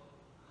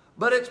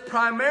 But it's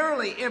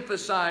primarily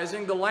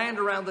emphasizing the land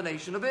around the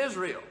nation of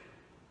Israel.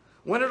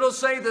 When it'll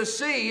say the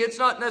sea, it's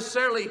not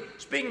necessarily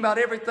speaking about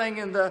everything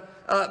in the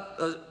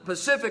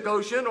Pacific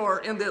Ocean or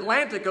in the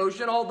Atlantic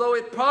Ocean, although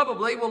it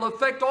probably will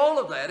affect all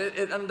of that.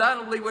 It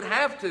undoubtedly would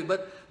have to,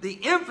 but the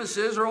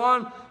emphasis are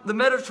on the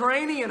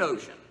Mediterranean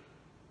Ocean.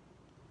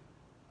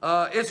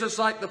 It's just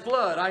like the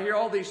flood. I hear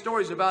all these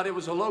stories about it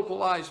was a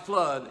localized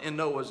flood in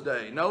Noah's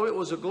day. No, it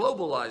was a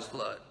globalized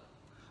flood.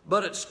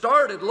 But it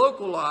started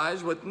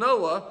localized with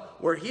Noah,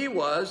 where he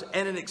was,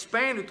 and it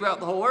expanded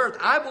throughout the whole earth.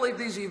 I believe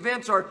these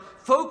events are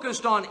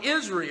focused on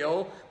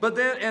Israel, but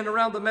then and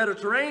around the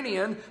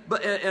Mediterranean,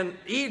 and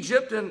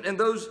Egypt and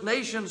those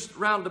nations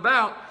round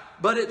about.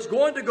 But it's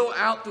going to go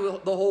out to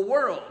the whole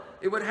world.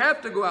 It would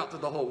have to go out to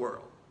the whole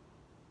world.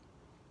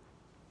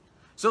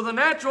 So the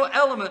natural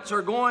elements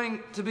are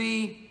going to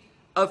be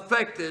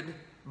affected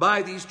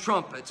by these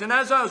trumpets. And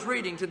as I was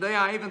reading today,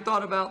 I even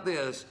thought about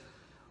this.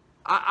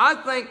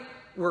 I think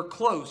we're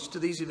close to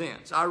these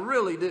events. I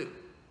really do.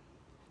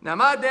 Now,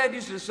 my dad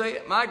used to say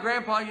it, my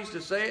grandpa used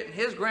to say it, and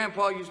his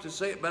grandpa used to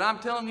say it, but I'm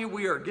telling you,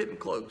 we are getting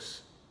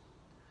close.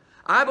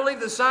 I believe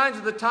the signs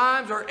of the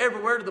times are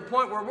everywhere to the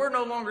point where we're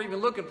no longer even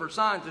looking for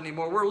signs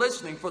anymore. We're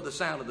listening for the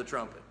sound of the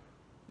trumpet.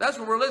 That's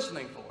what we're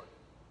listening for.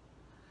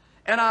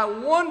 And I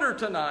wonder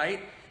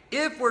tonight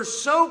if we're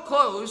so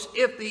close,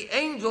 if the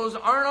angels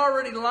aren't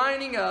already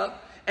lining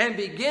up and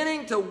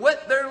beginning to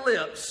wet their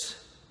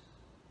lips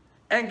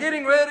and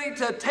getting ready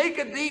to take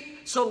a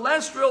deep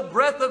celestial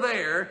breath of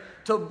air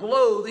to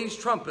blow these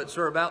trumpets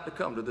that are about to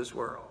come to this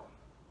world.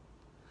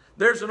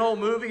 There's an old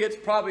movie, it's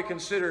probably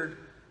considered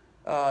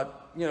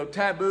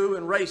taboo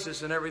and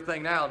racist and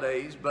everything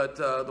nowadays, but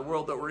the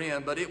world that we're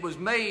in. But it was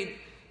made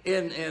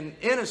in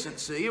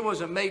innocency. It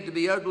wasn't made to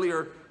be ugly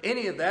or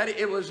any of that.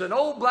 It was an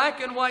old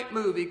black and white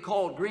movie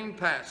called Green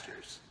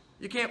Pastures.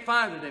 You can't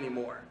find it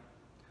anymore.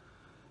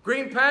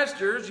 Green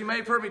Pastures, you may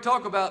have heard me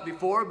talk about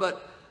before,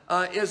 but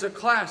is a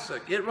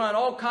classic. It won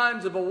all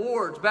kinds of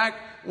awards back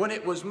when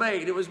it was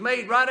made. It was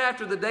made right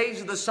after the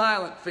days of the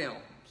silent films.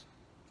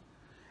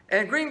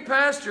 And Green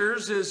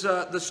Pastures is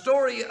the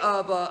story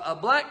of a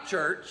black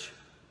church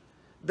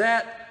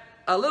that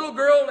a little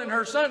girl in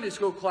her Sunday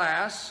school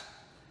class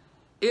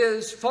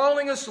is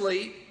falling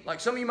asleep, like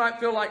some of you might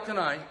feel like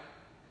tonight,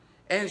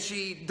 and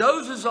she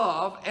dozes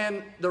off,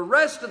 and the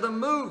rest of the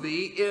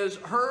movie is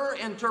her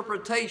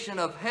interpretation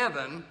of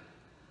heaven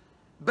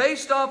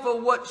based off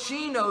of what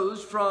she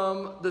knows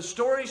from the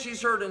stories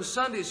she's heard in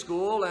Sunday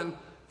school and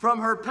from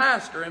her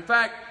pastor. In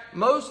fact,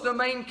 most of the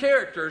main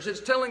characters, it's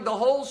telling the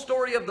whole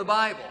story of the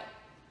Bible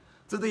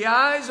through the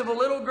eyes of a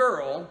little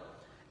girl,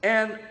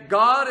 and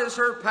God is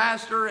her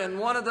pastor, and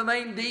one of the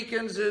main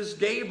deacons is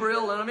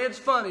Gabriel. And I mean, it's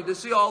funny to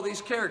see all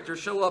these characters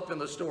show up in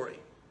the story.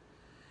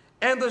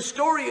 And the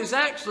story is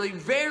actually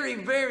very,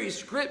 very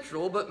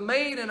scriptural, but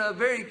made in a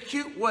very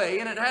cute way,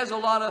 and it has a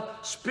lot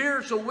of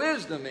spiritual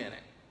wisdom in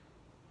it.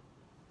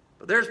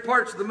 But there's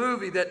parts of the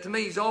movie that to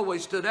me has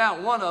always stood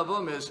out. One of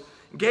them is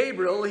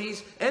Gabriel.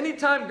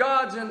 Anytime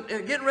God's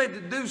getting ready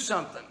to do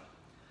something,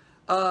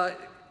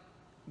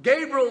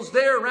 Gabriel's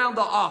there around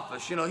the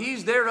office. You know,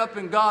 he's there up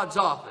in God's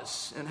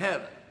office in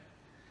heaven.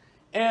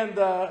 And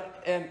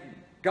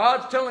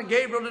God's telling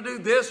Gabriel to do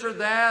this or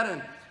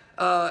that.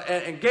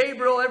 And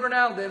Gabriel every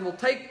now and then will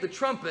take the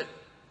trumpet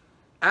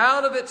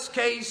out of its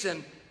case,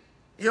 and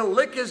he'll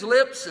lick his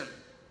lips, and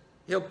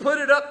he'll put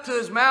it up to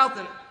his mouth,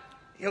 and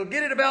he'll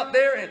get it about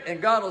there,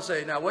 and God will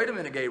say, "Now wait a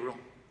minute, Gabriel.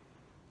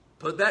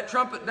 Put that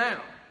trumpet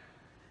down."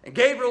 And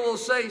Gabriel will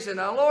say,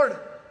 "Now Lord,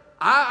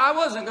 I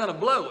wasn't going to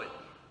blow it.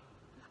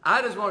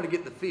 I just wanted to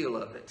get the feel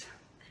of it."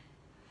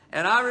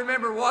 And I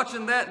remember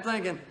watching that and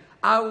thinking,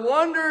 I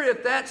wonder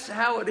if that's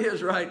how it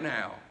is right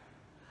now.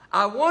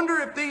 I wonder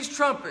if these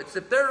trumpets,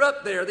 if they're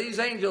up there, these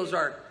angels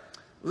are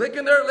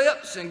licking their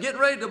lips and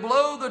getting ready to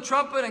blow the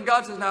trumpet, and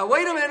God says, "Now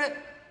wait a minute.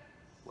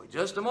 Wait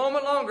just a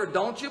moment longer.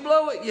 Don't you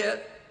blow it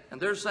yet."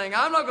 And they're saying,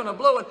 "I'm not going to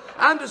blow it.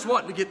 I'm just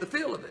wanting to get the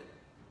feel of it."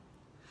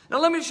 Now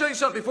let me show you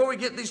something before we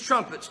get these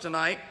trumpets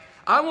tonight.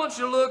 I want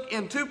you to look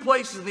in two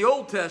places in the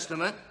Old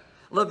Testament.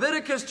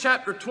 Leviticus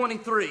chapter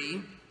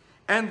 23,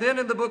 and then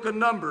in the book of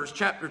Numbers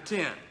chapter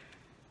 10.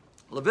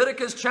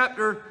 Leviticus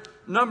chapter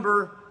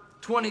number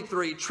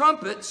 23.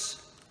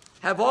 Trumpets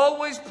have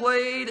always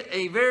played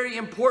a very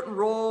important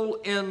role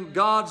in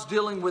God's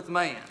dealing with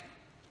man.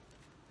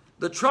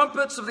 The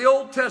trumpets of the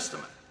Old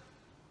Testament.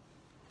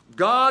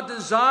 God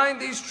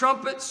designed these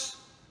trumpets,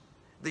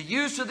 the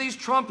use of these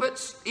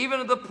trumpets, even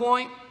to the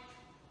point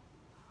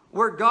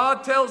where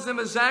God tells them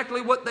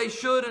exactly what they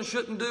should and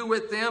shouldn't do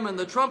with them. And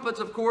the trumpets,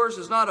 of course,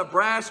 is not a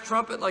brass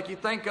trumpet like you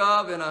think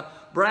of in a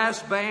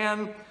brass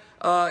band.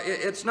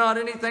 It's not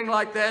anything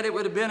like that. It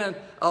would have been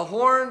a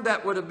horn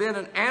that would have been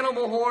an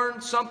animal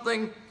horn,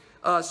 something,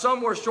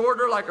 some were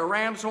shorter like a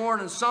ram's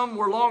horn, and some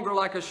were longer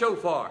like a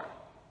shofar.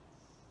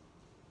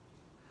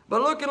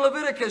 But look in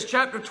Leviticus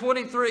chapter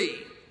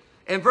 23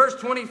 and verse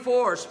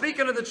 24,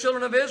 speaking of the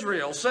children of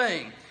Israel,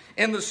 saying,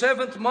 "In the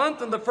 7th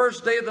month, and the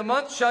 1st day of the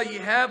month, shall ye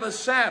have a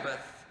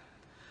Sabbath,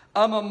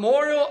 a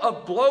memorial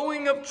of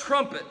blowing of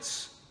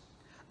trumpets,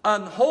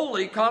 an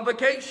holy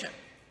convocation.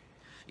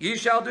 Ye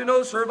shall do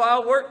no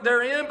servile work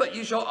therein, but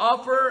ye shall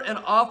offer an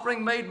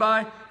offering made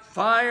by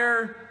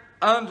fire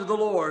unto the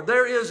Lord."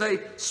 There is a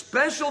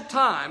special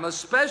time, a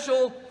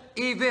special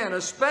event,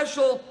 a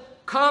special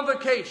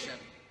convocation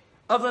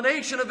of the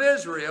nation of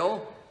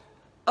Israel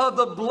of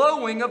the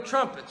blowing of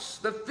trumpets,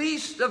 the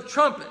Feast of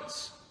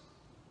Trumpets.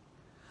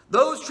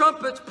 Those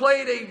trumpets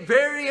played a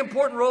very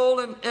important role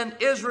in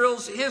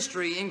Israel's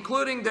history,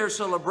 including their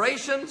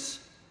celebrations,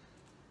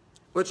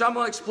 which I'm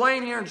going to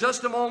explain here in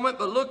just a moment.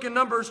 But look in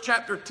Numbers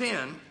chapter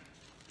 10,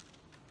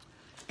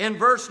 in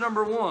verse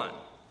number 1.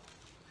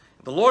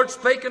 "The Lord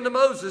spake unto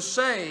Moses,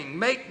 saying,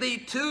 Make thee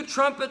 2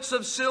 trumpets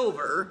of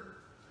silver,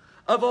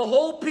 of a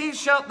whole piece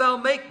shalt thou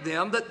make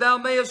them, that thou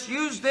mayest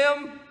use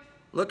them,"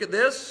 look at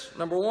this,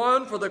 number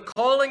 1, "for the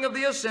calling of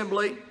the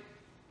assembly.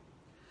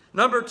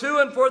 Number 2,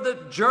 and for the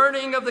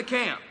journeying of the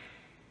camp."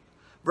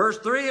 Verse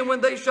 3, "And when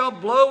they shall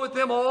blow with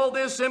them, all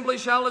the assembly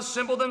shall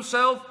assemble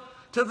themselves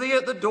to thee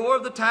at the door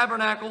of the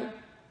tabernacle."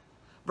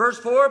 Verse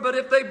 4, "But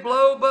if they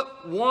blow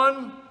but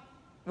one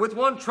with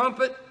one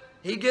trumpet,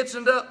 he gets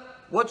into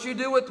what you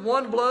do with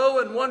one blow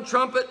and one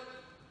trumpet.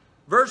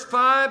 Verse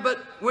 5, but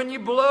when you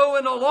blow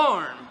an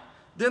alarm,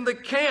 then the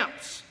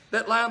camps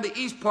that lie on the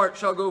east part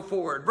shall go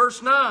forward.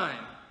 Verse 9,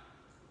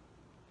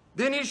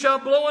 then ye shall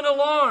blow an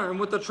alarm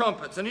with the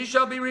trumpets, and ye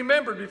shall be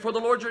remembered before the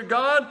Lord your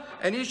God,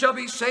 and ye shall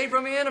be saved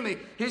from the enemy.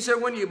 He said,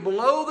 when you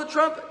blow the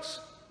trumpets.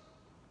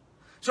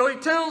 So he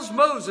tells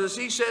Moses,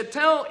 he said,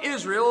 tell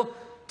Israel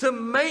to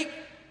make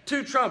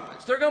 2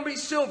 trumpets. They're going to be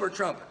silver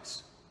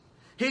trumpets.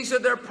 He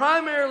said they're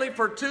primarily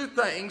for 2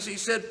 things. He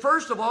said,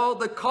 first of all,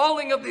 the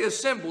calling of the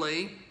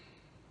assembly,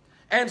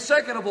 and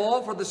second of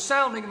all, for the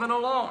sounding of an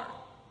alarm.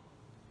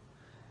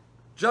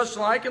 Just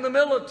like in the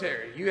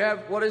military, you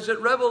have, what is it,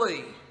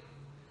 reveille.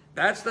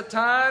 That's the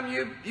time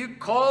you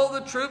call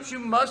the troops, you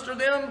muster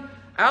them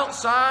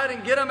outside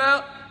and get them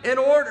out in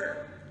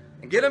order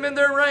and get them in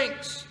their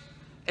ranks.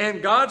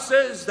 And God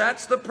says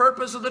that's the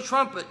purpose of the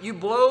trumpet. You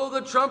blow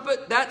the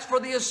trumpet, that's for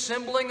the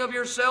assembling of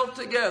yourself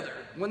together.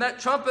 When that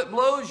trumpet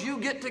blows, you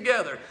get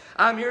together.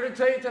 I'm here to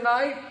tell you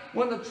tonight,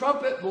 when the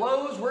trumpet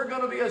blows, we're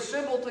going to be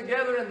assembled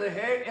together in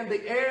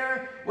the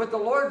air with the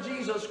Lord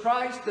Jesus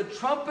Christ. The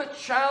trumpet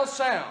shall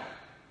sound.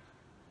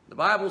 The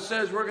Bible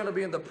says we're going to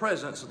be in the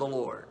presence of the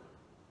Lord.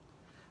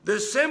 The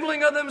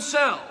assembling of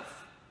themselves,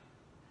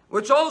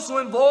 which also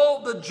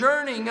involved the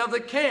journeying of the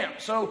camp.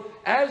 So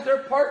as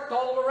they're parked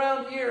all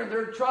around here in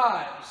their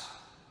tribes,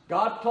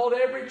 God told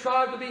every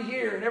tribe to be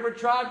here and every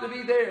tribe to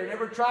be there and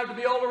every tribe to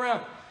be all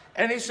around.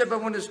 And he said,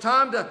 but when it's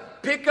time to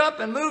pick up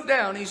and move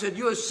down, he said,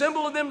 you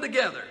assemble them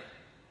together.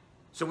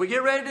 So we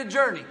get ready to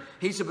journey.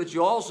 He said, but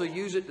you also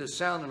use it to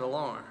sound an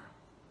alarm.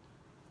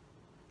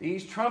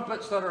 These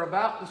trumpets that are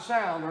about to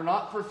sound are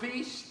not for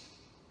feast.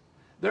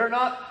 They're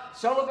not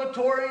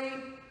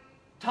celebratory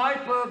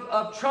type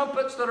of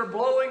trumpets that are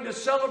blowing to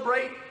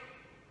celebrate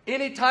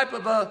any type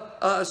of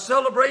a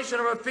celebration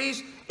or a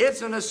feast.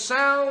 It's a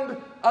sound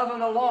of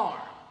an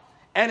alarm.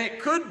 And it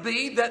could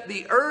be that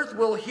the earth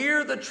will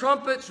hear the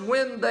trumpets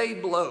when they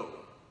blow.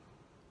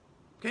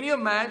 Can you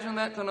imagine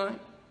that tonight?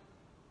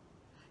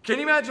 Can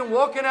you imagine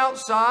walking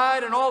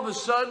outside and all of a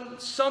sudden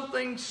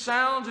something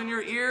sounds in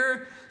your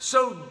ear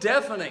so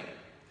deafening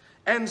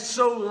and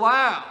so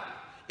loud?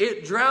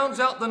 It drowns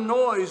out the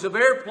noise of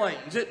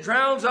airplanes. It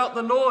drowns out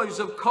the noise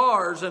of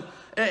cars and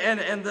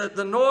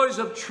the noise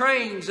of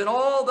trains and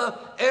all the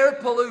air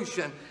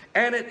pollution.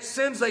 And it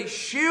sends a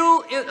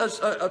chill,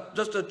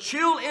 just a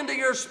chill into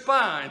your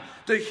spine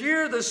to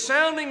hear the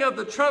sounding of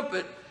the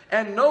trumpet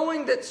and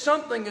knowing that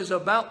something is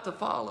about to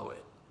follow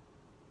it.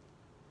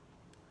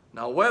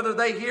 Now, whether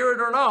they hear it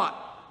or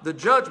not, the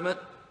judgment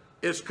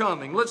is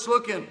coming. Let's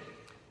look in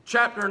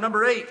chapter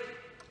number 8,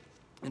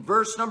 in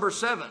verse number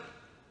 7.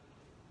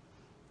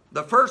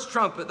 The first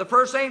trumpet, the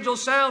first angel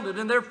sounded,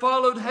 and there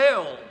followed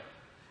hail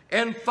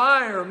and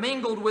fire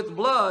mingled with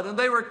blood, and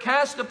they were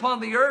cast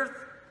upon the earth,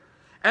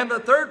 and the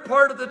third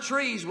part of the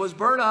trees was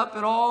burned up,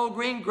 and all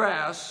green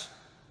grass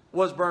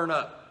was burned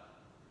up.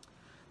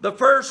 The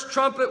first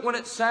trumpet, when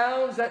it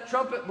sounds, that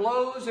trumpet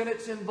blows, and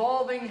it's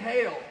involving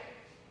hail.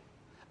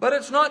 But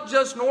it's not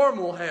just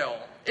normal hail.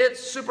 It's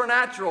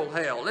supernatural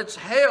hail. It's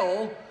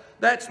hail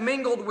that's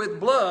mingled with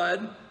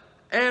blood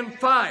and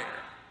fire.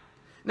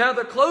 Now,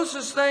 the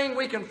closest thing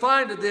we can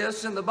find to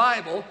this in the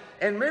Bible,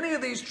 and many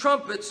of these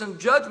trumpets and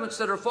judgments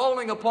that are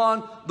falling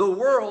upon the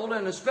world,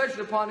 and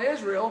especially upon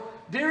Israel,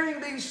 during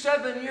these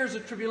 7 years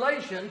of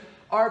tribulation,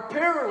 are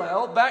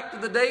parallel back to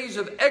the days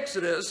of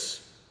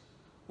Exodus,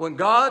 when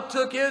God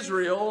took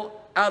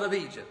Israel out of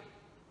Egypt.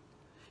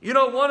 You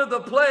know, one of the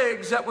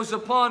plagues that was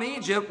upon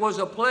Egypt was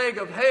a plague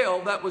of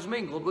hail that was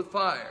mingled with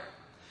fire.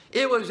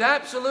 It was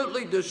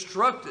absolutely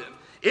destructive.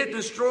 It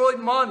destroyed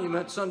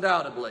monuments,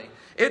 undoubtedly.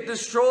 It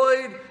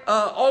destroyed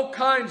all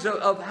kinds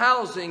of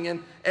housing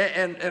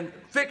and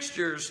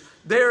fixtures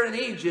there in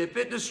Egypt.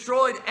 It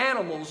destroyed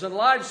animals and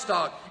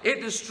livestock.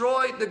 It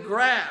destroyed the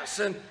grass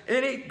and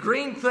any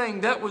green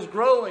thing that was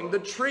growing. The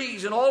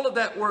trees and all of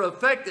that were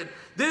affected.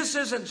 This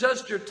isn't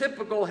just your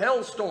typical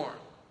hailstorm.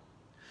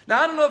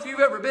 Now, I don't know if you've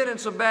ever been in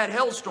some bad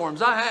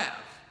hailstorms. I have.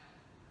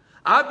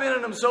 I've been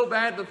in them so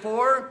bad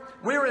before.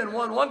 We were in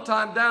one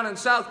time down in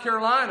South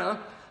Carolina,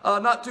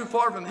 not too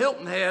far from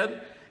Hilton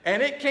Head,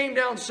 and it came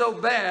down so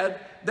bad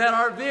that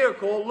our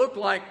vehicle looked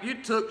like you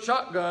took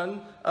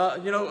shotgun,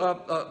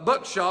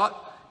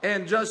 buckshot,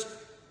 and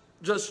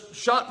just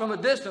shot from a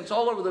distance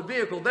all over the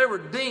vehicle. There were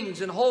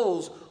dings and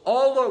holes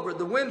all over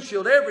the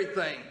windshield.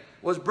 Everything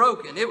was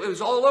broken. It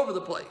was all over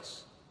the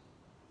place.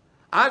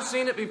 I've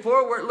seen it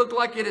before where it looked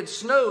like it had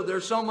snowed.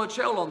 There's so much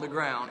hail on the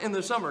ground in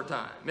the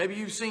summertime. Maybe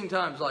you've seen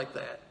times like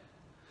that.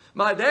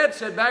 My dad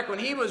said back when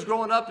he was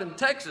growing up in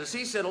Texas,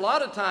 he said a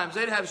lot of times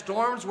they'd have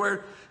storms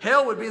where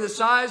hail would be the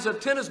size of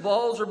tennis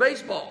balls or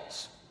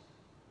baseballs.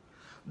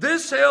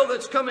 This hail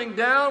that's coming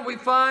down, we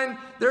find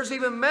there's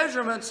even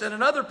measurements in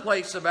another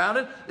place about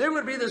it. It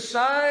would be the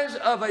size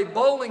of a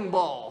bowling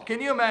ball. Can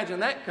you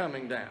imagine that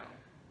coming down?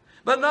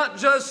 But not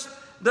just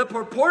the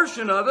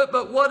proportion of it,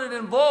 but what it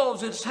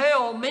involves. It's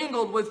hail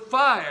mingled with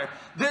fire.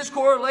 This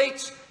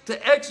correlates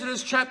to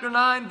Exodus chapter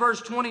 9,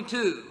 verse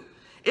 22.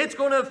 It's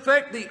going to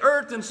affect the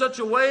earth in such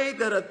a way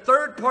that a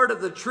third part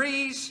of the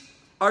trees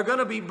are going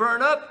to be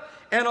burned up,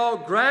 and all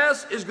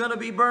grass is going to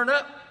be burned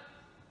up.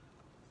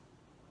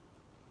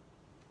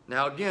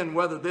 Now again,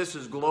 whether this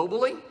is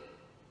globally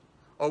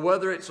or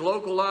whether it's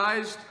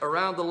localized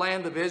around the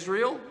land of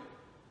Israel,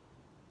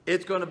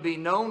 it's going to be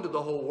known to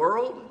the whole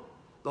world.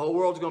 The whole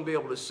world's going to be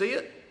able to see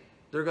it.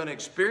 They're going to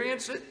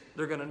experience it.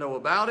 They're going to know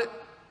about it.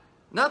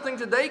 Nothing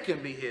today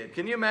can be hid.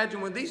 Can you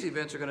imagine when these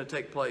events are going to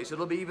take place?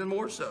 It'll be even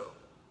more so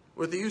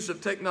with the use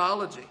of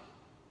technology.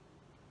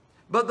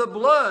 But the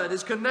blood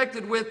is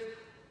connected with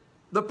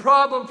the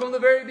problem from the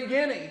very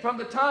beginning. From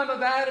the time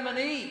of Adam and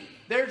Eve,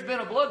 there's been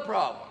a blood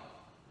problem.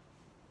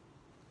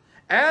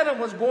 Adam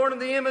was born in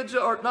the image,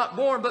 or not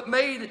born, but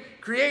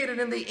created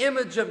in the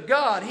image of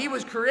God. He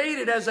was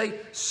created as a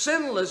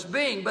sinless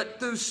being, but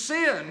through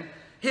sin,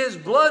 his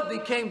blood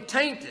became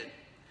tainted.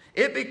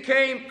 It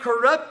became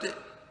corrupted.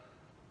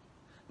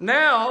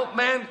 Now,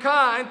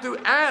 mankind, through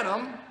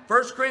Adam,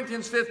 1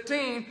 Corinthians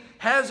 15,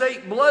 has a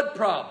blood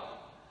problem.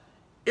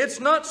 It's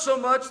not so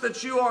much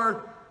that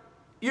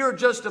you're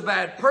just a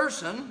bad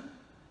person.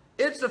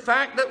 It's the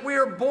fact that we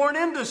are born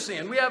into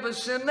sin. We have a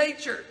sin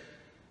nature.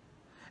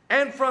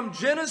 And from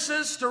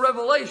Genesis to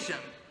Revelation,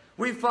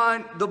 we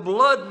find the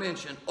blood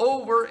mentioned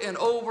over and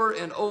over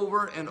and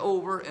over and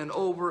over and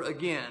over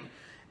again.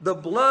 The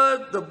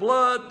blood, the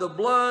blood, the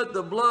blood,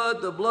 the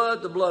blood, the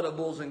blood, the blood of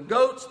bulls and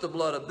goats, the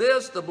blood of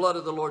this, the blood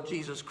of the Lord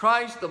Jesus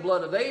Christ, the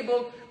blood of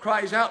Abel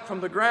cries out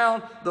from the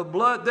ground. The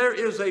blood, there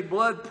is a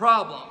blood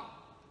problem.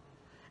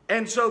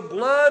 And so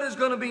blood is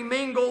going to be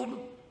mingled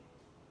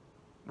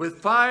with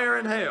fire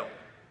and hail,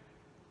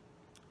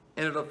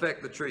 and it'll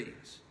affect the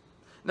trees.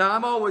 Now,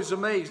 I'm always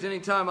amazed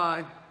anytime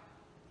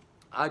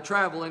I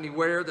travel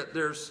anywhere that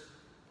there's,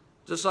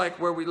 just like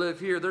where we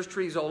live here, there's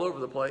trees all over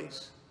the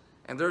place.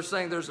 And they're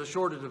saying there's a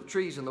shortage of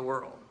trees in the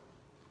world.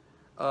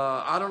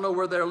 I don't know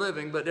where they're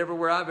living, but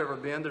everywhere I've ever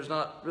been, there's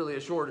not really a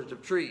shortage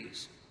of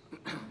trees.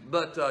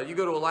 But you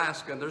go to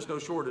Alaska and there's no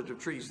shortage of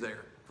trees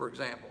there, for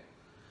example.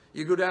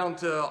 You go down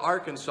to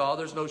Arkansas,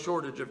 there's no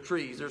shortage of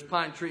trees. There's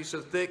pine trees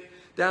so thick.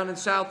 Down in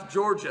South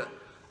Georgia,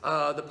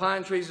 the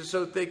pine trees are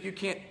so thick you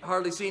can't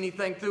hardly see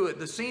anything through it.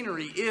 The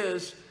scenery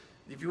is,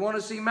 if you want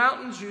to see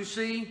mountains, you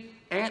see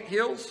ant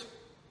hills.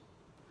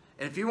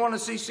 And if you want to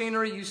see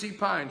scenery, you see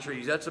pine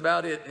trees. That's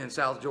about it in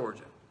South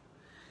Georgia.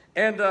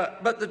 And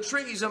but the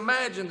trees,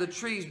 imagine the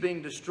trees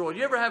being destroyed.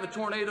 You ever have a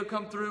tornado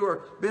come through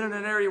or been in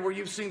an area where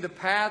you've seen the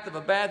path of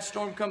a bad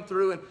storm come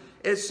through? And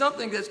it's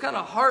something that's kind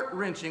of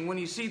heart-wrenching when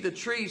you see the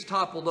trees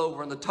toppled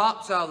over and the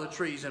tops out of the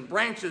trees and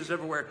branches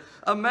everywhere.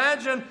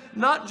 Imagine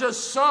not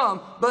just some,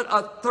 but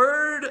a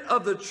third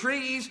of the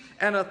trees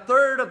and a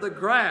third of the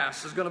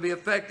grass is going to be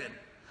affected.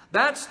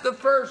 That's the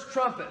first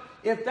trumpet.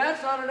 If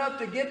that's not enough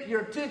to get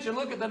your attention,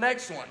 look at the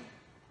next one.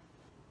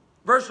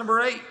 Verse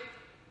number 8.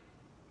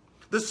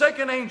 The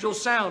second angel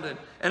sounded,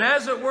 and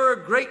as it were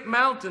a great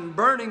mountain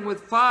burning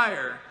with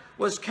fire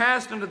was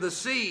cast into the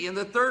sea, and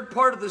the third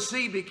part of the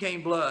sea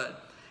became blood.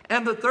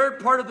 And the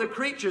third part of the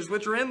creatures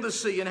which were in the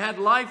sea and had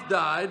life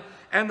died,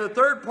 and the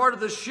third part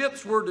of the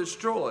ships were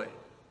destroyed.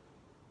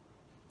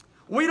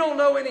 We don't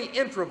know any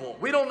interval.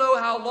 We don't know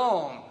how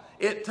long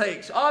it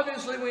takes.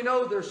 Obviously, we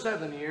know there's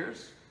 7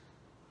 years.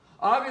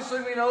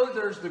 Obviously, we know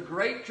there's the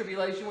Great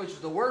Tribulation, which is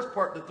the worst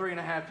part, the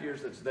 3.5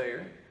 years that's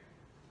there.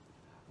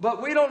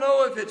 But we don't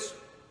know if it's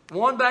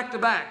one back to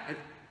back.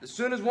 As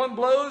soon as one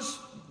blows,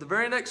 the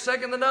very next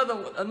second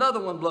another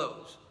one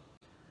blows.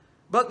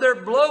 But they're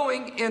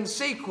blowing in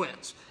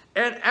sequence.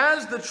 And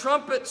as the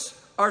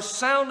trumpets are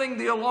sounding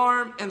the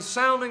alarm and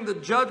sounding the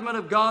judgment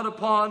of God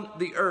upon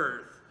the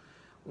earth,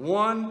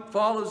 one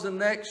follows the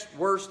next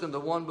worse than the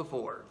one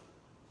before.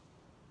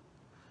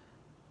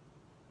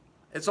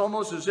 It's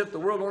almost as if the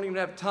world don't even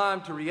have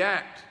time to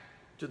react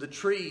to the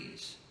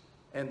trees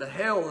and the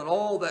hail and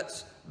all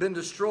that's been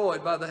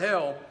destroyed by the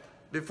hail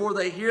before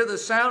they hear the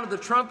sound of the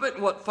trumpet.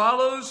 And what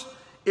follows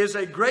is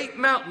a great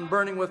mountain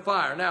burning with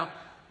fire. Now,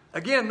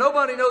 again,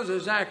 nobody knows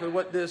exactly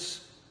what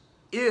this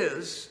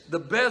is. The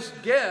best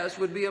guess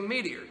would be a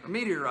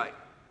meteorite.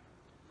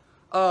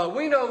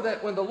 We know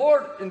that when the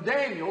Lord in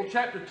Daniel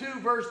chapter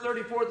 2 verse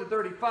 34 to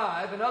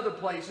 35 and other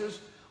places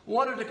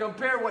wanted to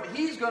compare what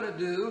he's going to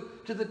do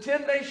to the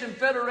 10-nation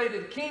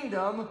federated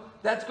kingdom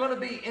that's going to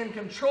be in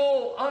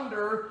control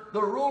under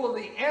the rule of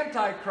the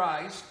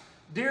Antichrist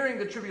during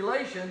the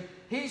tribulation,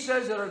 he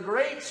says that a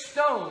great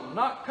stone,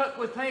 not cut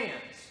with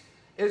hands,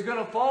 is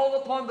going to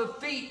fall upon the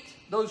feet,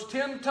 those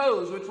 10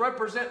 toes, which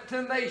represent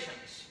 10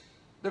 nations,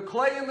 the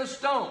clay and the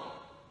stone.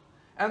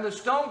 And the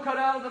stone cut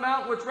out of the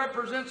mountain, which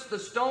represents the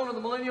stone of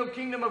the millennial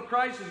kingdom of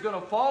Christ, is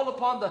going to fall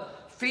upon the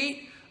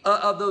feet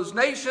of those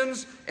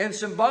nations and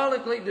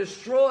symbolically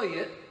destroy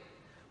it.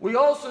 We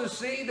also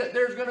see that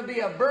there's going to be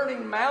a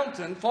burning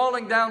mountain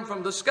falling down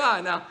from the sky.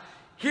 Now,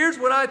 here's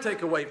what I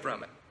take away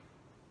from it.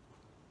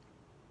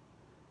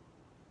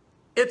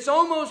 It's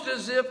almost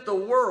as if the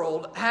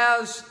world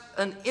has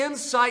an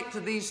insight to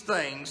these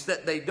things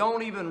that they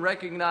don't even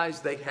recognize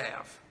they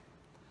have.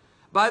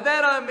 By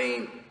that I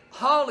mean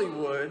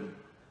Hollywood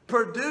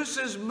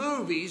produces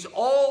movies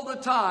all the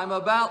time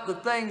about the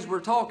things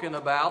we're talking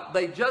about.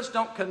 They just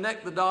don't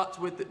connect the dots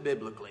with it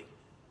biblically.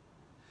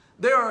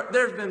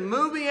 There's been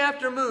movie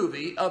after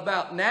movie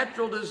about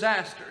natural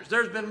disasters.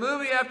 There's been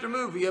movie after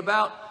movie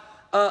about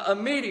a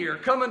meteor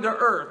coming to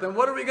Earth. And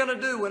what are we going to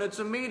do when it's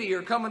a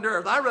meteor coming to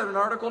Earth? I read an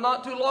article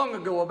not too long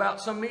ago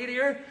about some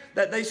meteor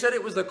that they said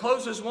it was the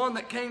closest one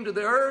that came to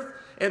the Earth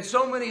in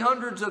so many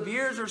hundreds of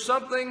years or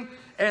something.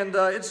 And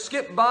it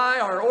skipped by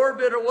our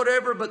orbit or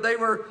whatever. But they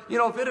were, you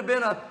know, if it had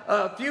been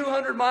a few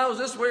hundred miles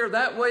this way or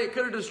that way, it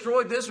could have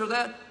destroyed this or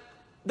that.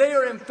 They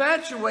are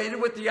infatuated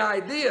with the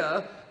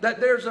idea that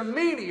there's a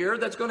meteor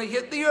that's going to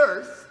hit the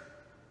Earth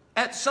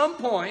at some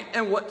point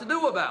and what to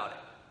do about it.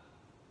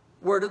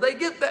 Where do they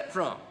get that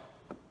from?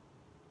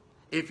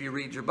 If you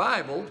read your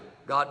Bible,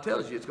 God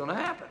tells you it's going to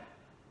happen.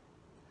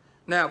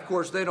 Now, of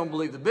course, they don't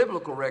believe the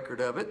biblical record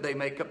of it. They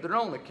make up their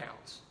own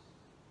accounts.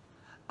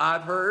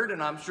 I've heard,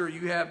 and I'm sure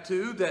you have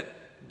too,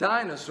 that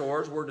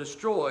dinosaurs were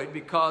destroyed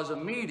because a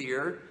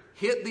meteor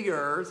hit the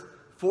Earth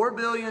 4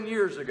 billion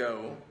years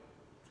ago.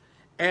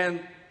 And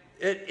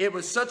it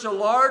was such a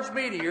large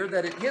meteor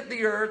that it hit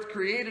the Earth,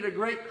 created a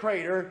great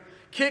crater,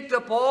 kicked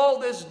up all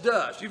this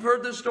dust. You've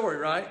heard this story,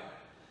 right?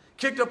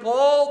 Kicked up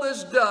all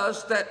this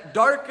dust that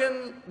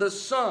darkened the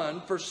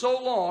sun for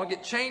so long,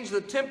 it changed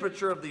the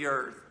temperature of the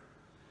Earth.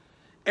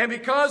 And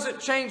because it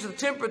changed the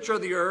temperature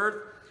of the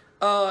Earth,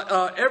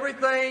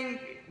 everything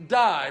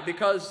died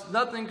because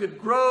nothing could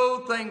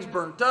grow, things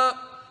burnt up,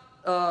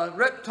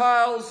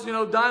 reptiles, you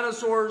know,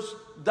 dinosaurs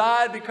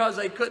died because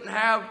they couldn't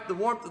have the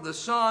warmth of the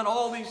sun,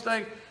 all these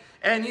things.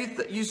 And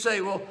you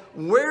say, well,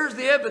 where's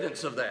the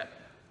evidence of that?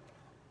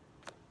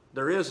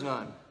 There is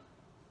none.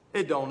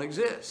 It don't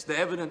exist. The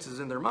evidence is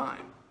in their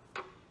mind.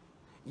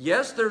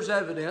 Yes, there's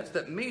evidence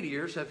that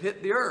meteors have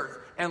hit the Earth,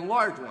 and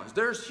large ones.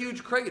 There's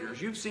huge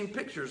craters. You've seen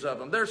pictures of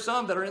them. There's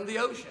some that are in the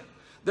ocean.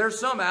 There's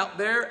some out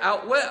there,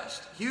 out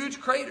west. Huge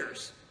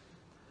craters.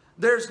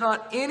 There's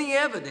not any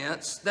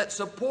evidence that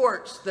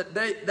supports that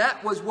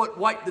that was what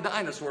wiped the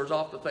dinosaurs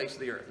off the face of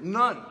the earth.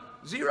 None.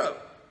 Zero.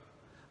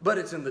 But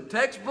it's in the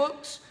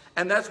textbooks,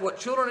 and that's what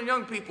children and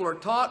young people are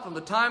taught from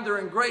the time they're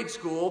in grade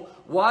school,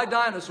 why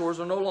dinosaurs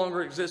are no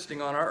longer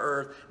existing on our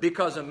earth.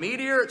 Because a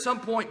meteor at some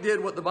point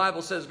did what the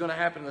Bible says is going to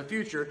happen in the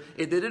future.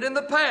 It did it in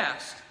the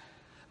past.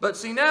 But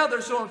see, now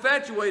they're so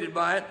infatuated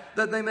by it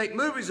that they make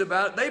movies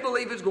about it. They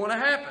believe it's going to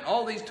happen.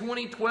 All these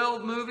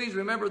 2012 movies,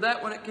 remember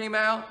that when it came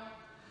out?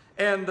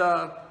 And,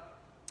 I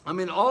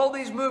mean, all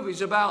these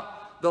movies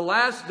about the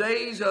last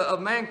days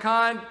of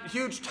mankind,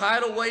 huge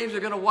tidal waves are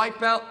going to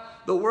wipe out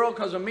the world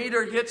because a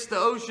meteor hits the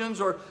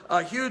oceans, or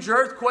a huge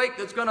earthquake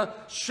that's going to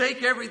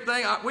shake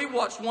everything. We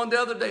watched one the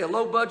other day, a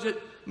low-budget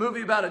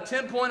movie about a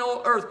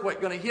 10.0 earthquake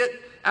going to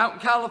hit out in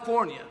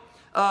California.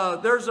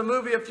 There's a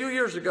movie a few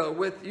years ago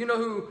with, you know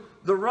who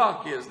The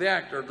Rock is, the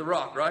actor, The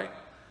Rock, right?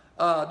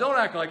 Don't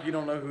act like you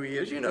don't know who he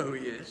is. You know who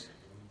he is.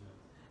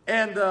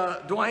 And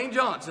Dwayne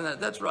Johnson,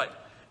 that's right.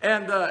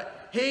 And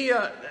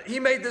he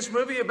made this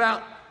movie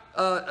about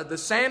the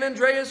San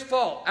Andreas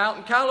Fault out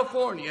in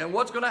California and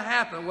what's going to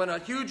happen when a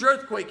huge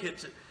earthquake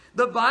hits it.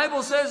 The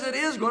Bible says it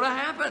is going to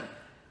happen.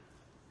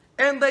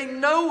 And they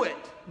know it,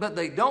 but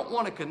they don't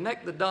want to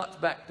connect the dots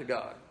back to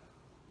God.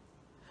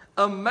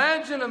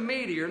 Imagine a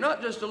meteor,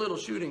 not just a little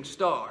shooting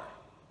star,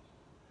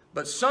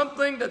 but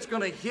something that's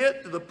going to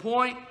hit to the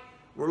point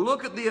where,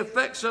 look at the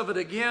effects of it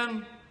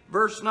again.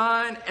 Verse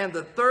 9, and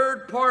the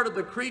third part of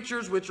the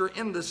creatures which are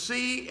in the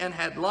sea and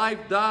had life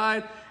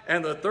died,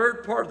 and the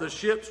third part of the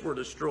ships were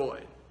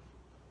destroyed.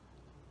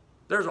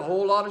 There's a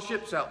whole lot of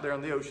ships out there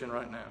in the ocean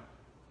right now.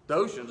 The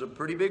ocean's a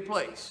pretty big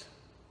place.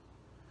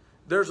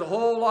 There's a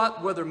whole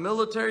lot, whether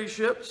military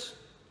ships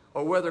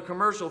or whether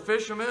commercial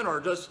fishermen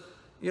or just,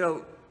 you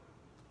know,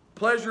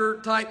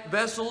 pleasure-type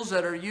vessels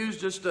that are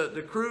used just to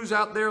cruise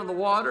out there in the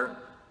water.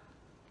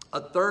 A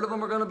third of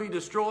them are going to be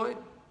destroyed.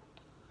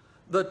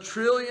 The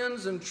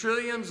trillions and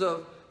trillions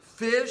of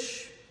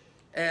fish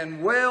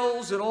and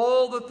whales and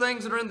all the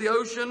things that are in the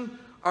ocean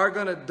are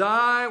going to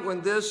die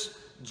when this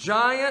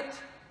giant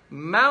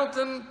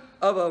mountain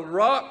of a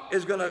rock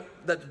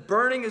that's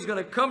burning is going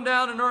to come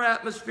down in our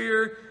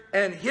atmosphere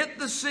and hit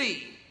the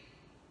sea.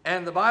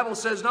 And the Bible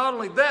says not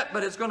only that,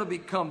 but it's going to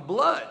become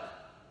blood.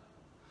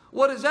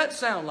 What does that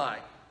sound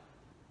like?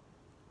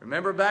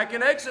 Remember back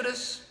in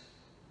Exodus,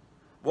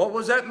 what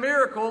was that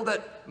miracle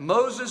that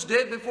Moses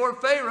did before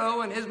Pharaoh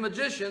and his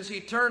magicians?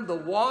 He turned the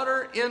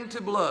water into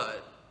blood.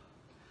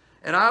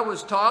 And I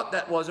was taught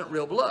that wasn't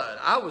real blood.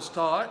 I was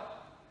taught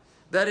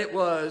that it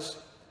was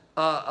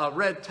a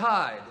red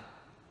tide.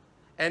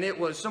 And it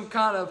was some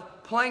kind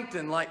of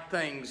plankton-like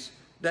things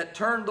that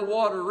turned the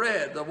water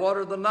red, the water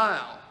of the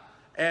Nile.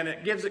 And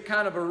it gives it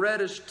kind of a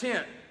reddish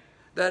tint.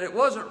 That it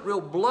wasn't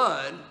real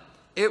blood.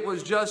 It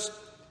was just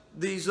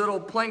these little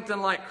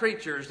plankton-like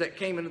creatures that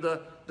came into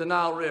the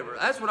Nile River.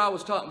 That's what I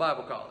was taught in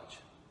Bible college.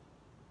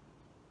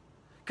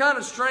 Kind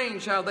of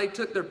strange how they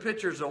took their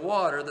pitchers of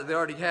water that they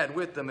already had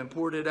with them and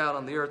poured it out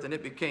on the earth, and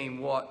it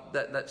became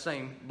that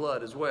same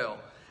blood as well.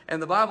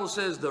 And the Bible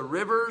says the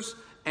rivers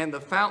and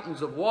the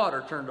fountains of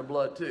water turned to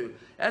blood too.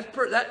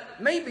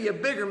 That may be a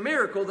bigger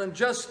miracle than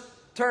just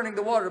turning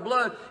the water to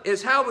blood.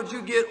 Is how would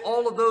you get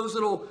all of those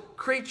little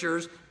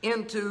creatures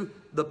into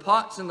the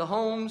pots in the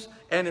homes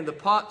and in the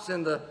pots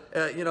in the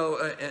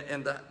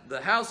and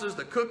the houses,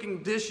 the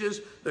cooking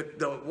dishes,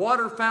 the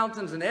water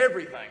fountains and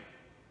everything.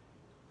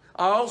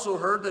 I also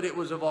heard that it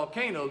was a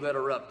volcano that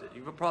erupted.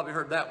 You've probably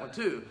heard that one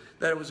too,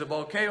 that it was a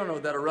volcano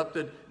that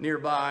erupted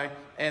nearby,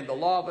 and the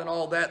lava and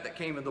all that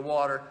came in the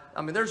water.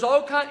 I mean, there's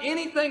all kind,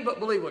 anything but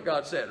believe what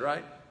God said,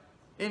 right?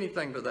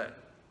 Anything but that.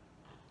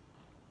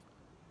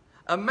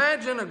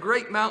 Imagine a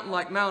great mountain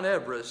like Mount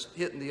Everest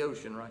hitting the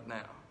ocean right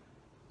now.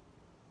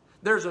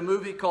 There's a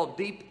movie called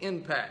Deep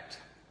Impact.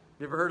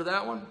 You ever heard of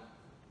that one?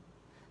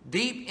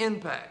 Deep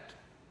Impact.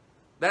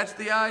 That's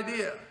the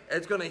idea.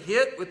 It's going to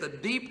hit with a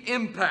deep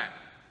impact.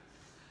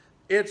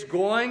 It's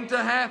going to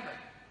happen.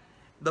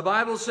 The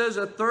Bible says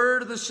a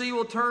third of the sea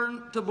will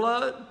turn to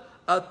blood.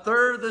 A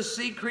third of the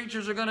sea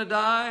creatures are going to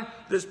die.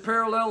 This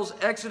parallels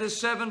Exodus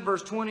 7,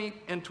 verse 20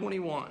 and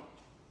 21.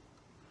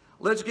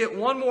 Let's get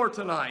one more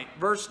tonight.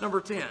 Verse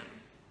number 10.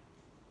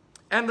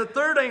 And the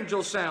third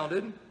angel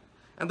sounded,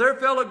 and there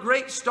fell a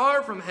great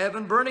star from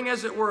heaven, burning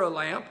as it were a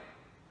lamp.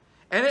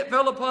 And it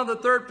fell upon the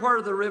third part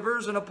of the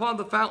rivers and upon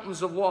the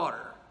fountains of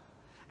water.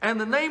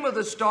 And the name of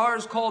the star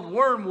is called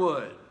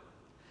Wormwood.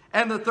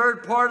 And the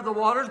third part of the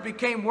waters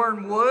became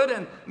wormwood,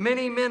 and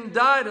many men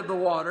died of the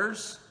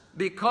waters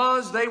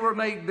because they were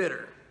made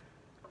bitter.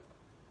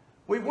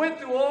 We went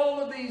through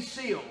all of these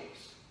seals.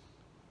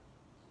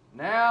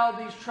 Now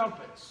these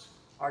trumpets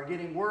are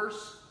getting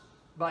worse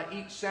by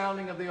each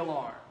sounding of the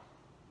alarm.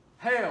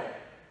 Hail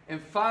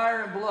and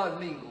fire and blood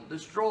mingled,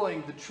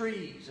 destroying the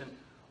trees and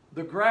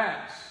the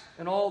grass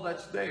and all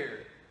that's there.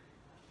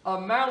 A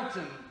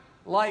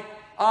mountain-like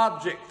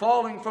object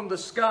falling from the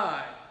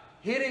sky,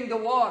 hitting the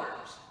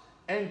waters,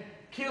 and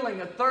killing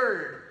a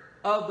third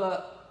of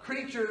the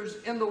creatures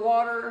in the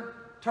water,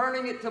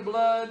 turning it to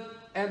blood,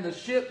 and the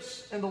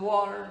ships in the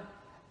water.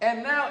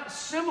 And now,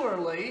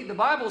 similarly, the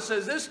Bible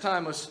says this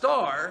time a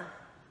star,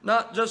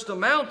 not just a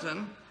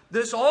mountain.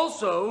 This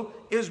also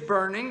is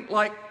burning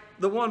like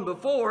the one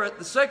before at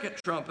the second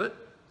trumpet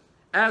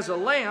as a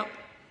lamp,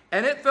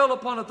 and it fell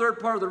upon a third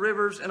part of the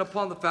rivers and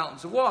upon the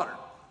fountains of water.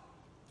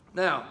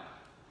 Now,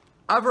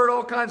 I've heard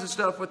all kinds of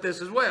stuff with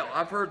this as well.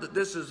 I've heard that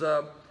this is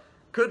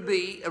could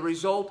be a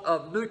result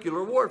of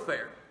nuclear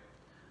warfare.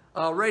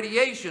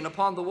 Radiation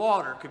upon the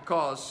water could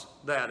cause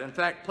that. In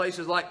fact,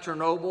 places like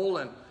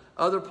Chernobyl and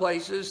other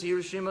places,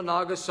 Hiroshima,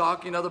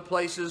 Nagasaki, and other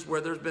places where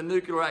there's been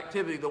nuclear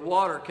activity, the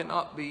water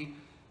cannot be,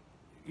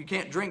 you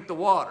can't drink the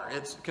water.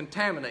 It's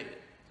contaminated.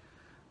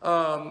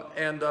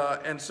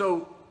 And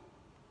so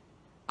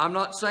I'm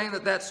not saying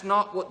that that's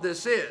not what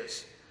this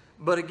is.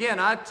 But again,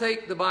 I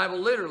take the Bible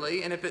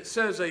literally, and if it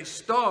says a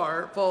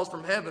star falls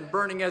from heaven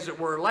burning as it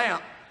were a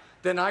lamp,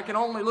 then I can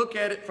only look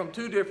at it from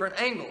two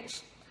different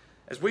angles.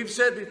 As we've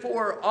said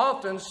before,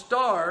 often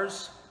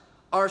stars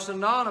are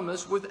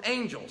synonymous with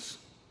angels.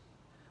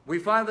 We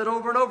find that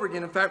over and over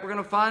again. In fact, we're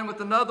going to find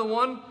with another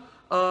one,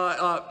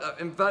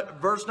 in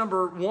verse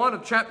number 1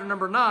 of chapter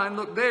number 9,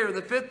 look there,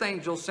 the fifth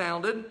angel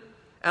sounded,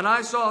 and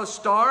I saw a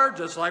star,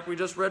 just like we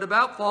just read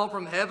about, fall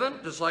from heaven,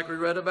 just like we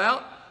read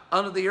about,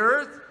 unto the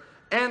earth,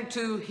 and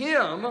to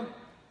him,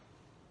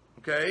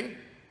 okay,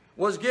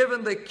 was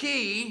given the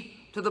key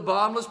to the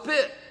bottomless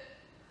pit.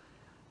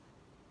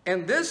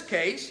 In this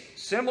case,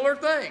 similar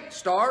thing.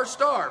 Star,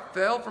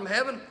 fell from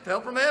heaven,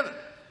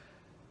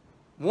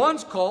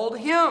 One's called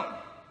him.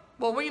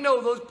 Well, we know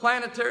those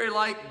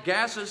planetary-like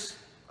gas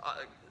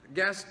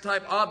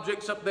type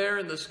objects up there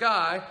in the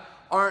sky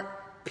aren't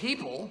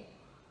people.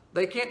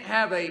 They can't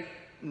have a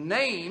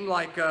name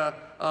like a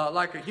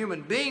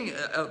human being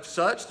of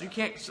such. You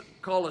can't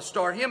call a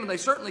star him, and they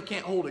certainly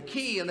can't hold a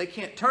key, and they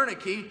can't turn a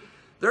key.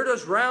 They're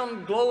just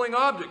round, glowing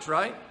objects,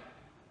 right?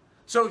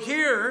 So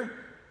here,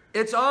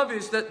 it's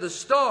obvious that the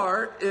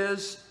star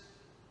is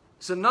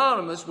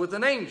synonymous with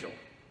an angel.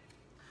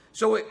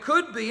 So it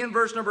could be in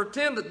verse number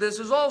 10 that this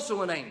is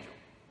also an angel.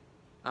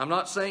 I'm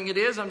not saying it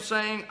is. I'm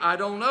saying I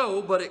don't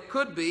know, but it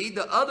could be.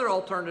 The other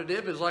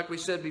alternative is, like we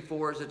said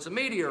before, is it's a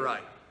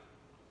meteorite.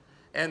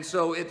 And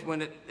so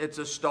when it's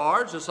a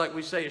star, just like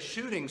we say a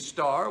shooting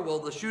star. Well,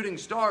 the shooting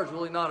star is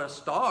really not a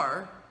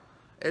star.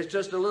 It's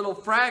just a little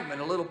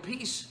fragment, a little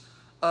piece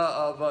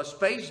of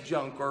space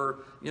junk, or,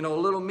 a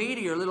little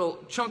meteor, a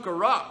little chunk of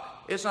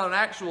rock. It's not an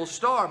actual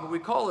star, but we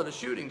call it a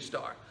shooting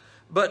star.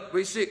 But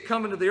we see it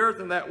coming to the earth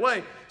in that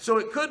way. So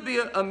it could be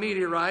a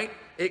meteorite.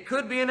 It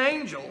could be an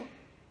angel.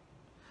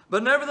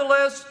 But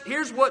nevertheless,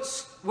 here's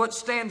what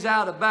stands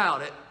out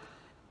about it,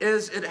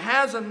 is it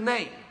has a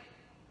name.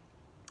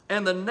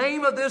 And the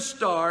name of this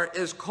star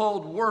is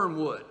called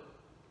Wormwood.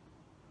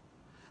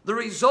 The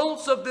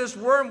results of this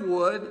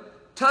wormwood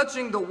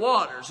touching the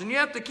waters, and you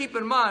have to keep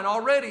in mind,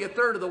 already a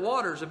third of the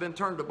waters have been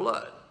turned to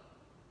blood.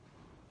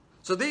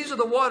 So these are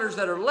the waters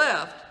that are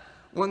left.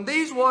 When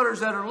these waters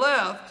that are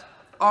left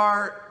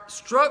are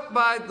struck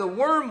by the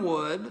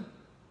wormwood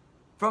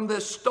from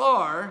this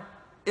star,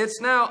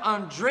 It's now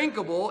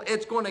undrinkable.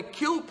 It's going to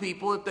kill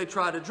people if they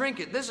try to drink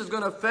it. This is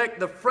going to affect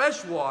the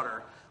fresh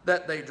water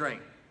that they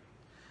drink.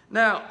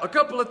 Now, a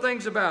couple of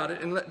things about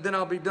it, and then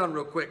I'll be done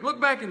real quick.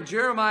 Look back in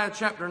Jeremiah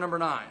chapter number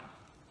 9.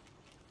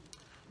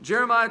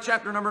 Jeremiah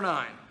chapter number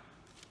 9.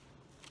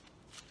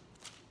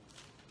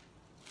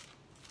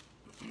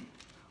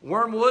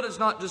 Wormwood is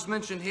not just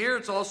mentioned here,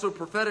 it's also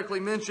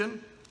prophetically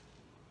mentioned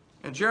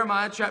in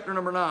Jeremiah chapter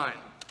number 9.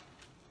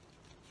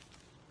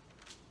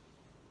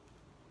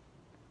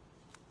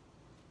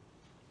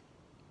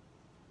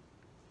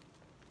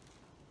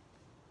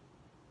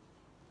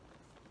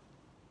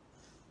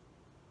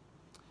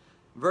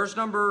 Verse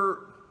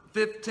number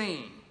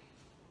 15.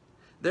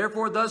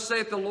 Therefore, thus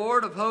saith the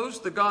Lord of hosts,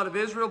 the God of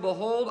Israel,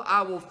 behold,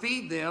 I will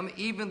feed them,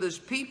 even this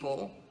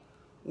people,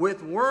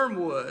 with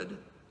wormwood,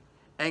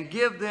 and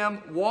give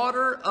them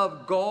water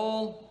of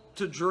gall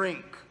to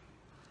drink.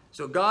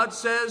 So God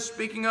says,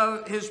 speaking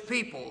of his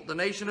people, the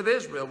nation of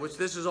Israel, which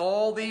this is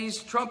all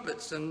these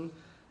trumpets and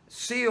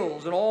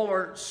seals and all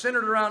are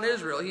centered around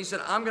Israel. He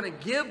said, I'm going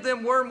to give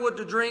them wormwood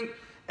to drink.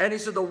 And he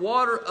said, the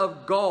water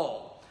of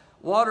gall.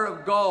 Water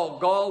of gall.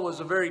 Gall was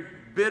a very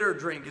bitter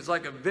drink. It's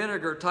like a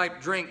vinegar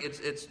type drink.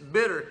 It's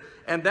bitter.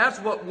 And that's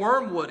what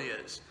wormwood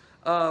is.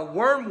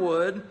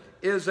 Wormwood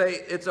is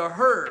a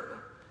herb.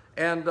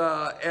 And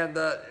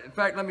in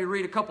fact, let me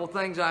read a couple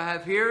things I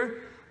have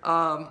here.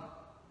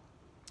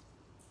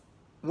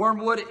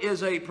 Wormwood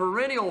is a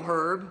perennial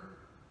herb,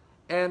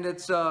 and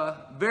it's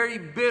very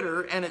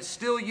bitter, and it's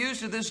still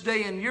used to this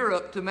day in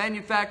Europe to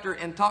manufacture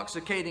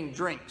intoxicating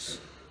drinks.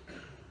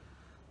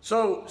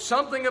 So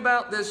something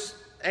about this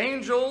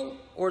angel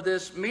or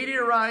this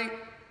meteorite,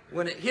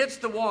 when it hits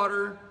the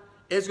water,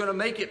 is going to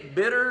make it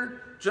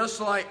bitter,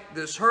 just like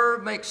this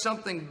herb makes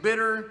something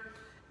bitter.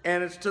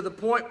 And it's to the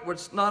point where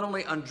it's not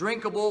only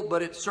undrinkable,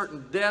 but it's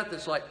certain death.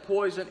 It's like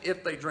poison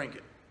if they drink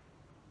it.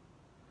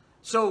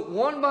 So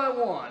one by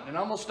one, and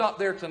I'm going to stop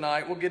there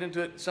tonight. We'll get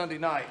into it Sunday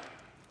night.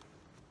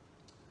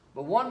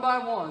 But one by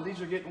one,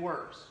 these are getting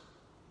worse.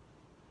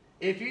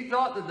 If you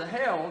thought that the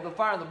hell, the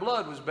fire and the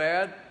blood was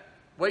bad,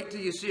 wait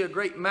till you see a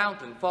great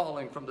mountain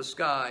falling from the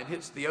sky and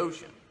hits the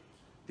ocean.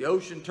 The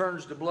ocean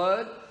turns to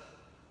blood.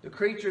 The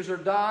creatures are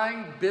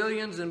dying.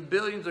 Billions and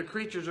billions of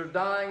creatures are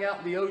dying out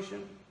in the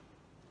ocean.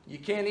 You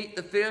can't eat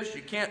the fish.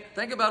 You can't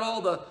think about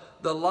all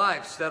the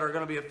lives that are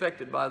going to be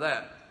affected by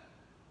that.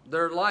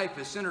 Their life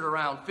is centered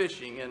around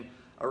fishing and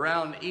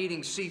around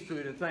eating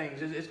seafood and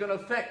things. It's going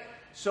to affect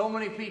so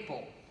many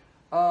people.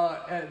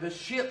 And the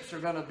ships are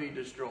going to be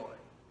destroyed.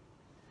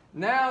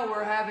 Now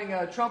we're having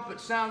a trumpet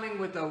sounding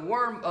with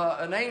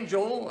an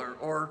angel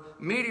or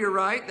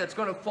meteorite that's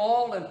going to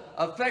fall and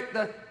affect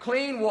the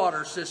clean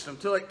water system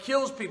till it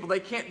kills people. They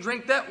can't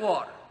drink that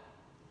water.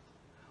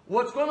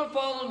 What's going to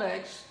follow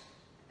next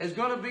is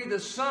going to be the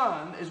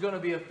sun is going to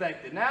be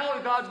affected. Now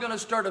God's going to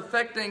start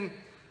affecting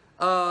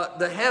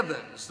the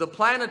heavens, the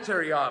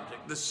planetary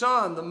object, the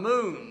sun, the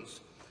moon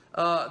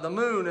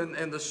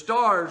and the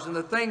stars and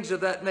the things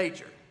of that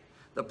nature.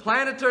 The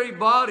planetary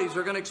bodies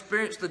are going to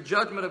experience the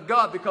judgment of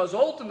God because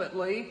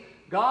ultimately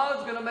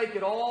God's going to make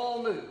it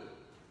all new.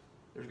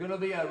 There's going to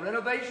be a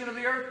renovation of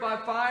the earth by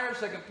fire,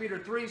 2 Peter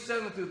 3,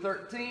 7 through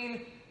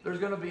 13. There's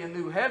going to be a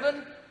new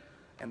heaven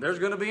and there's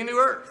going to be a new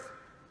earth.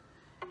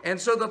 And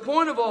so the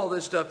point of all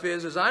this stuff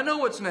is I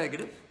know it's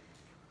negative.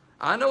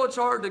 I know it's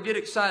hard to get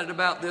excited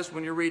about this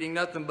when you're reading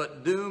nothing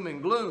but doom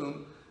and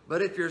gloom.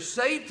 But if you're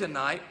saved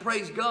tonight,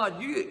 praise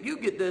God, you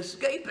get to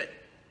escape it.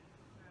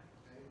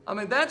 I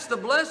mean, that's the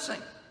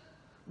blessing.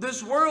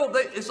 This world,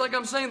 it's like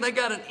I'm saying, they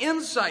got an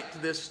insight to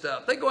this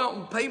stuff. They go out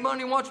and pay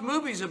money and watch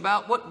movies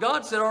about what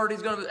God said already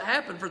is going to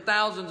happen for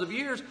thousands of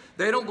years.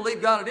 They don't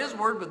believe God at His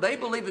word, but they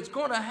believe it's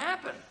going to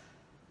happen.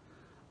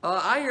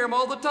 I hear them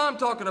all the time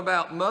talking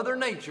about Mother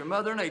Nature,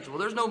 Mother Nature. Well,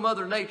 there's no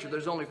Mother Nature.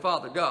 There's only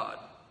Father God.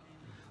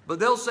 But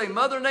they'll say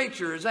Mother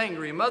Nature is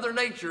angry. Mother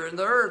Nature and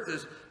the earth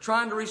is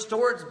trying to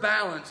restore its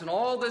balance. And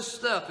all this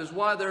stuff is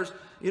why there's,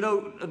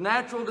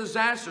 natural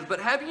disasters. But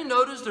have you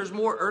noticed there's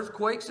more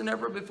earthquakes than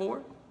ever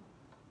before?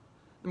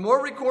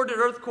 More recorded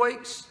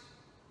earthquakes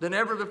than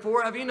ever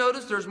before. Have you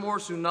noticed there's more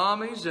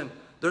tsunamis and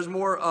there's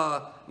more,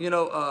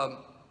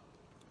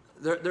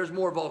 there's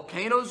more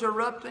volcanoes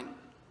erupting.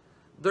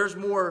 There's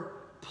more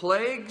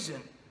plagues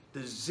and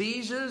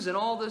diseases and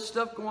all this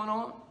stuff going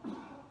on.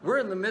 We're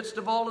in the midst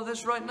of all of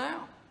this right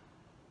now.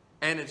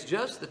 And it's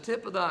just the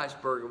tip of the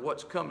iceberg of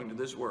what's coming to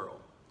this world.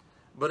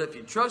 But if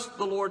you trust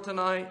the Lord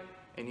tonight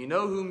and you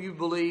know whom you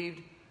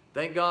believed,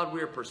 thank God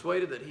we are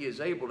persuaded that He is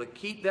able to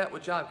keep that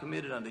which I've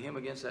committed unto Him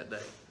against that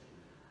day.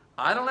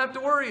 I don't have to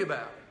worry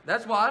about it.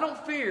 That's why I don't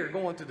fear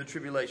going through the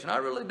tribulation. I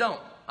really don't.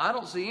 I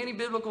don't see any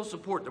biblical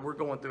support that we're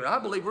going through it. I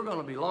believe we're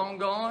going to be long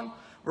gone.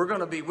 We're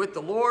going to be with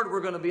the Lord.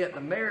 We're going to be at the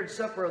marriage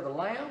supper of the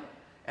Lamb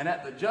and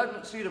at the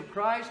judgment seat of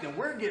Christ. And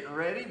we're getting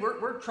ready.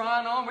 We're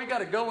trying on. We got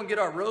to go and get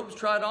our robes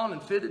tried on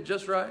and fitted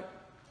just right.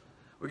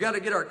 We got to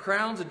get our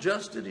crowns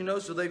adjusted,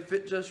 so they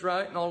fit just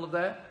right and all of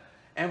that.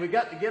 And we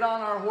got to get on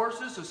our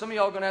horses. So some of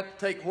y'all are going to have to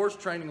take horse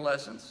training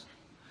lessons.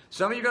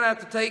 Some of you are going to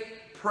have to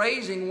take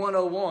Praising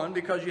 101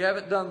 because you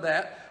haven't done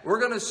that. We're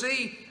going to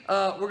see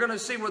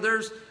where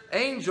there's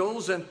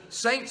angels and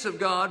saints of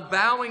God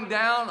bowing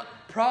down,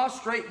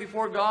 prostrate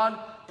before God,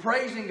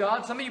 praising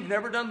God. Some of you have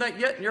never done that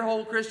yet in your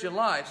whole Christian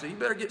life, so you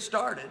better get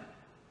started.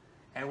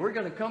 And we're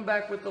going to come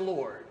back with the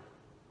Lord.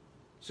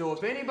 So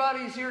if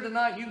anybody's here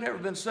tonight, you've never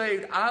been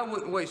saved, I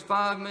wouldn't waste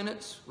 5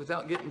 minutes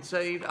without getting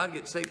saved. I'd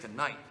get saved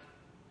tonight.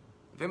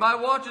 If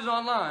anybody watches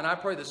online, I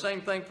pray the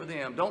same thing for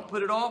them. Don't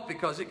put it off,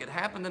 because it could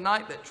happen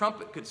tonight. That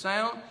trumpet could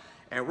sound,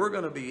 and we're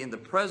going to be in the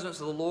presence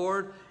of the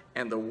Lord,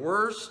 and the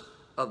worst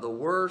of the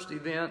worst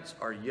events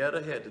are yet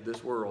ahead to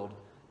this world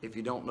if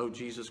you don't know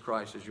Jesus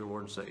Christ as your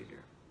Lord and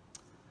Savior.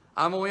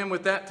 I'm going to end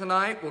with that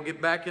tonight. We'll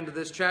get back into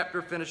this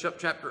chapter, finish up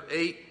chapter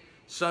 8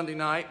 Sunday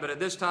night. But at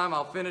this time,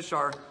 I'll finish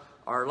our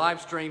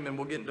live stream, and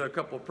we'll get into a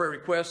couple of prayer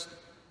requests.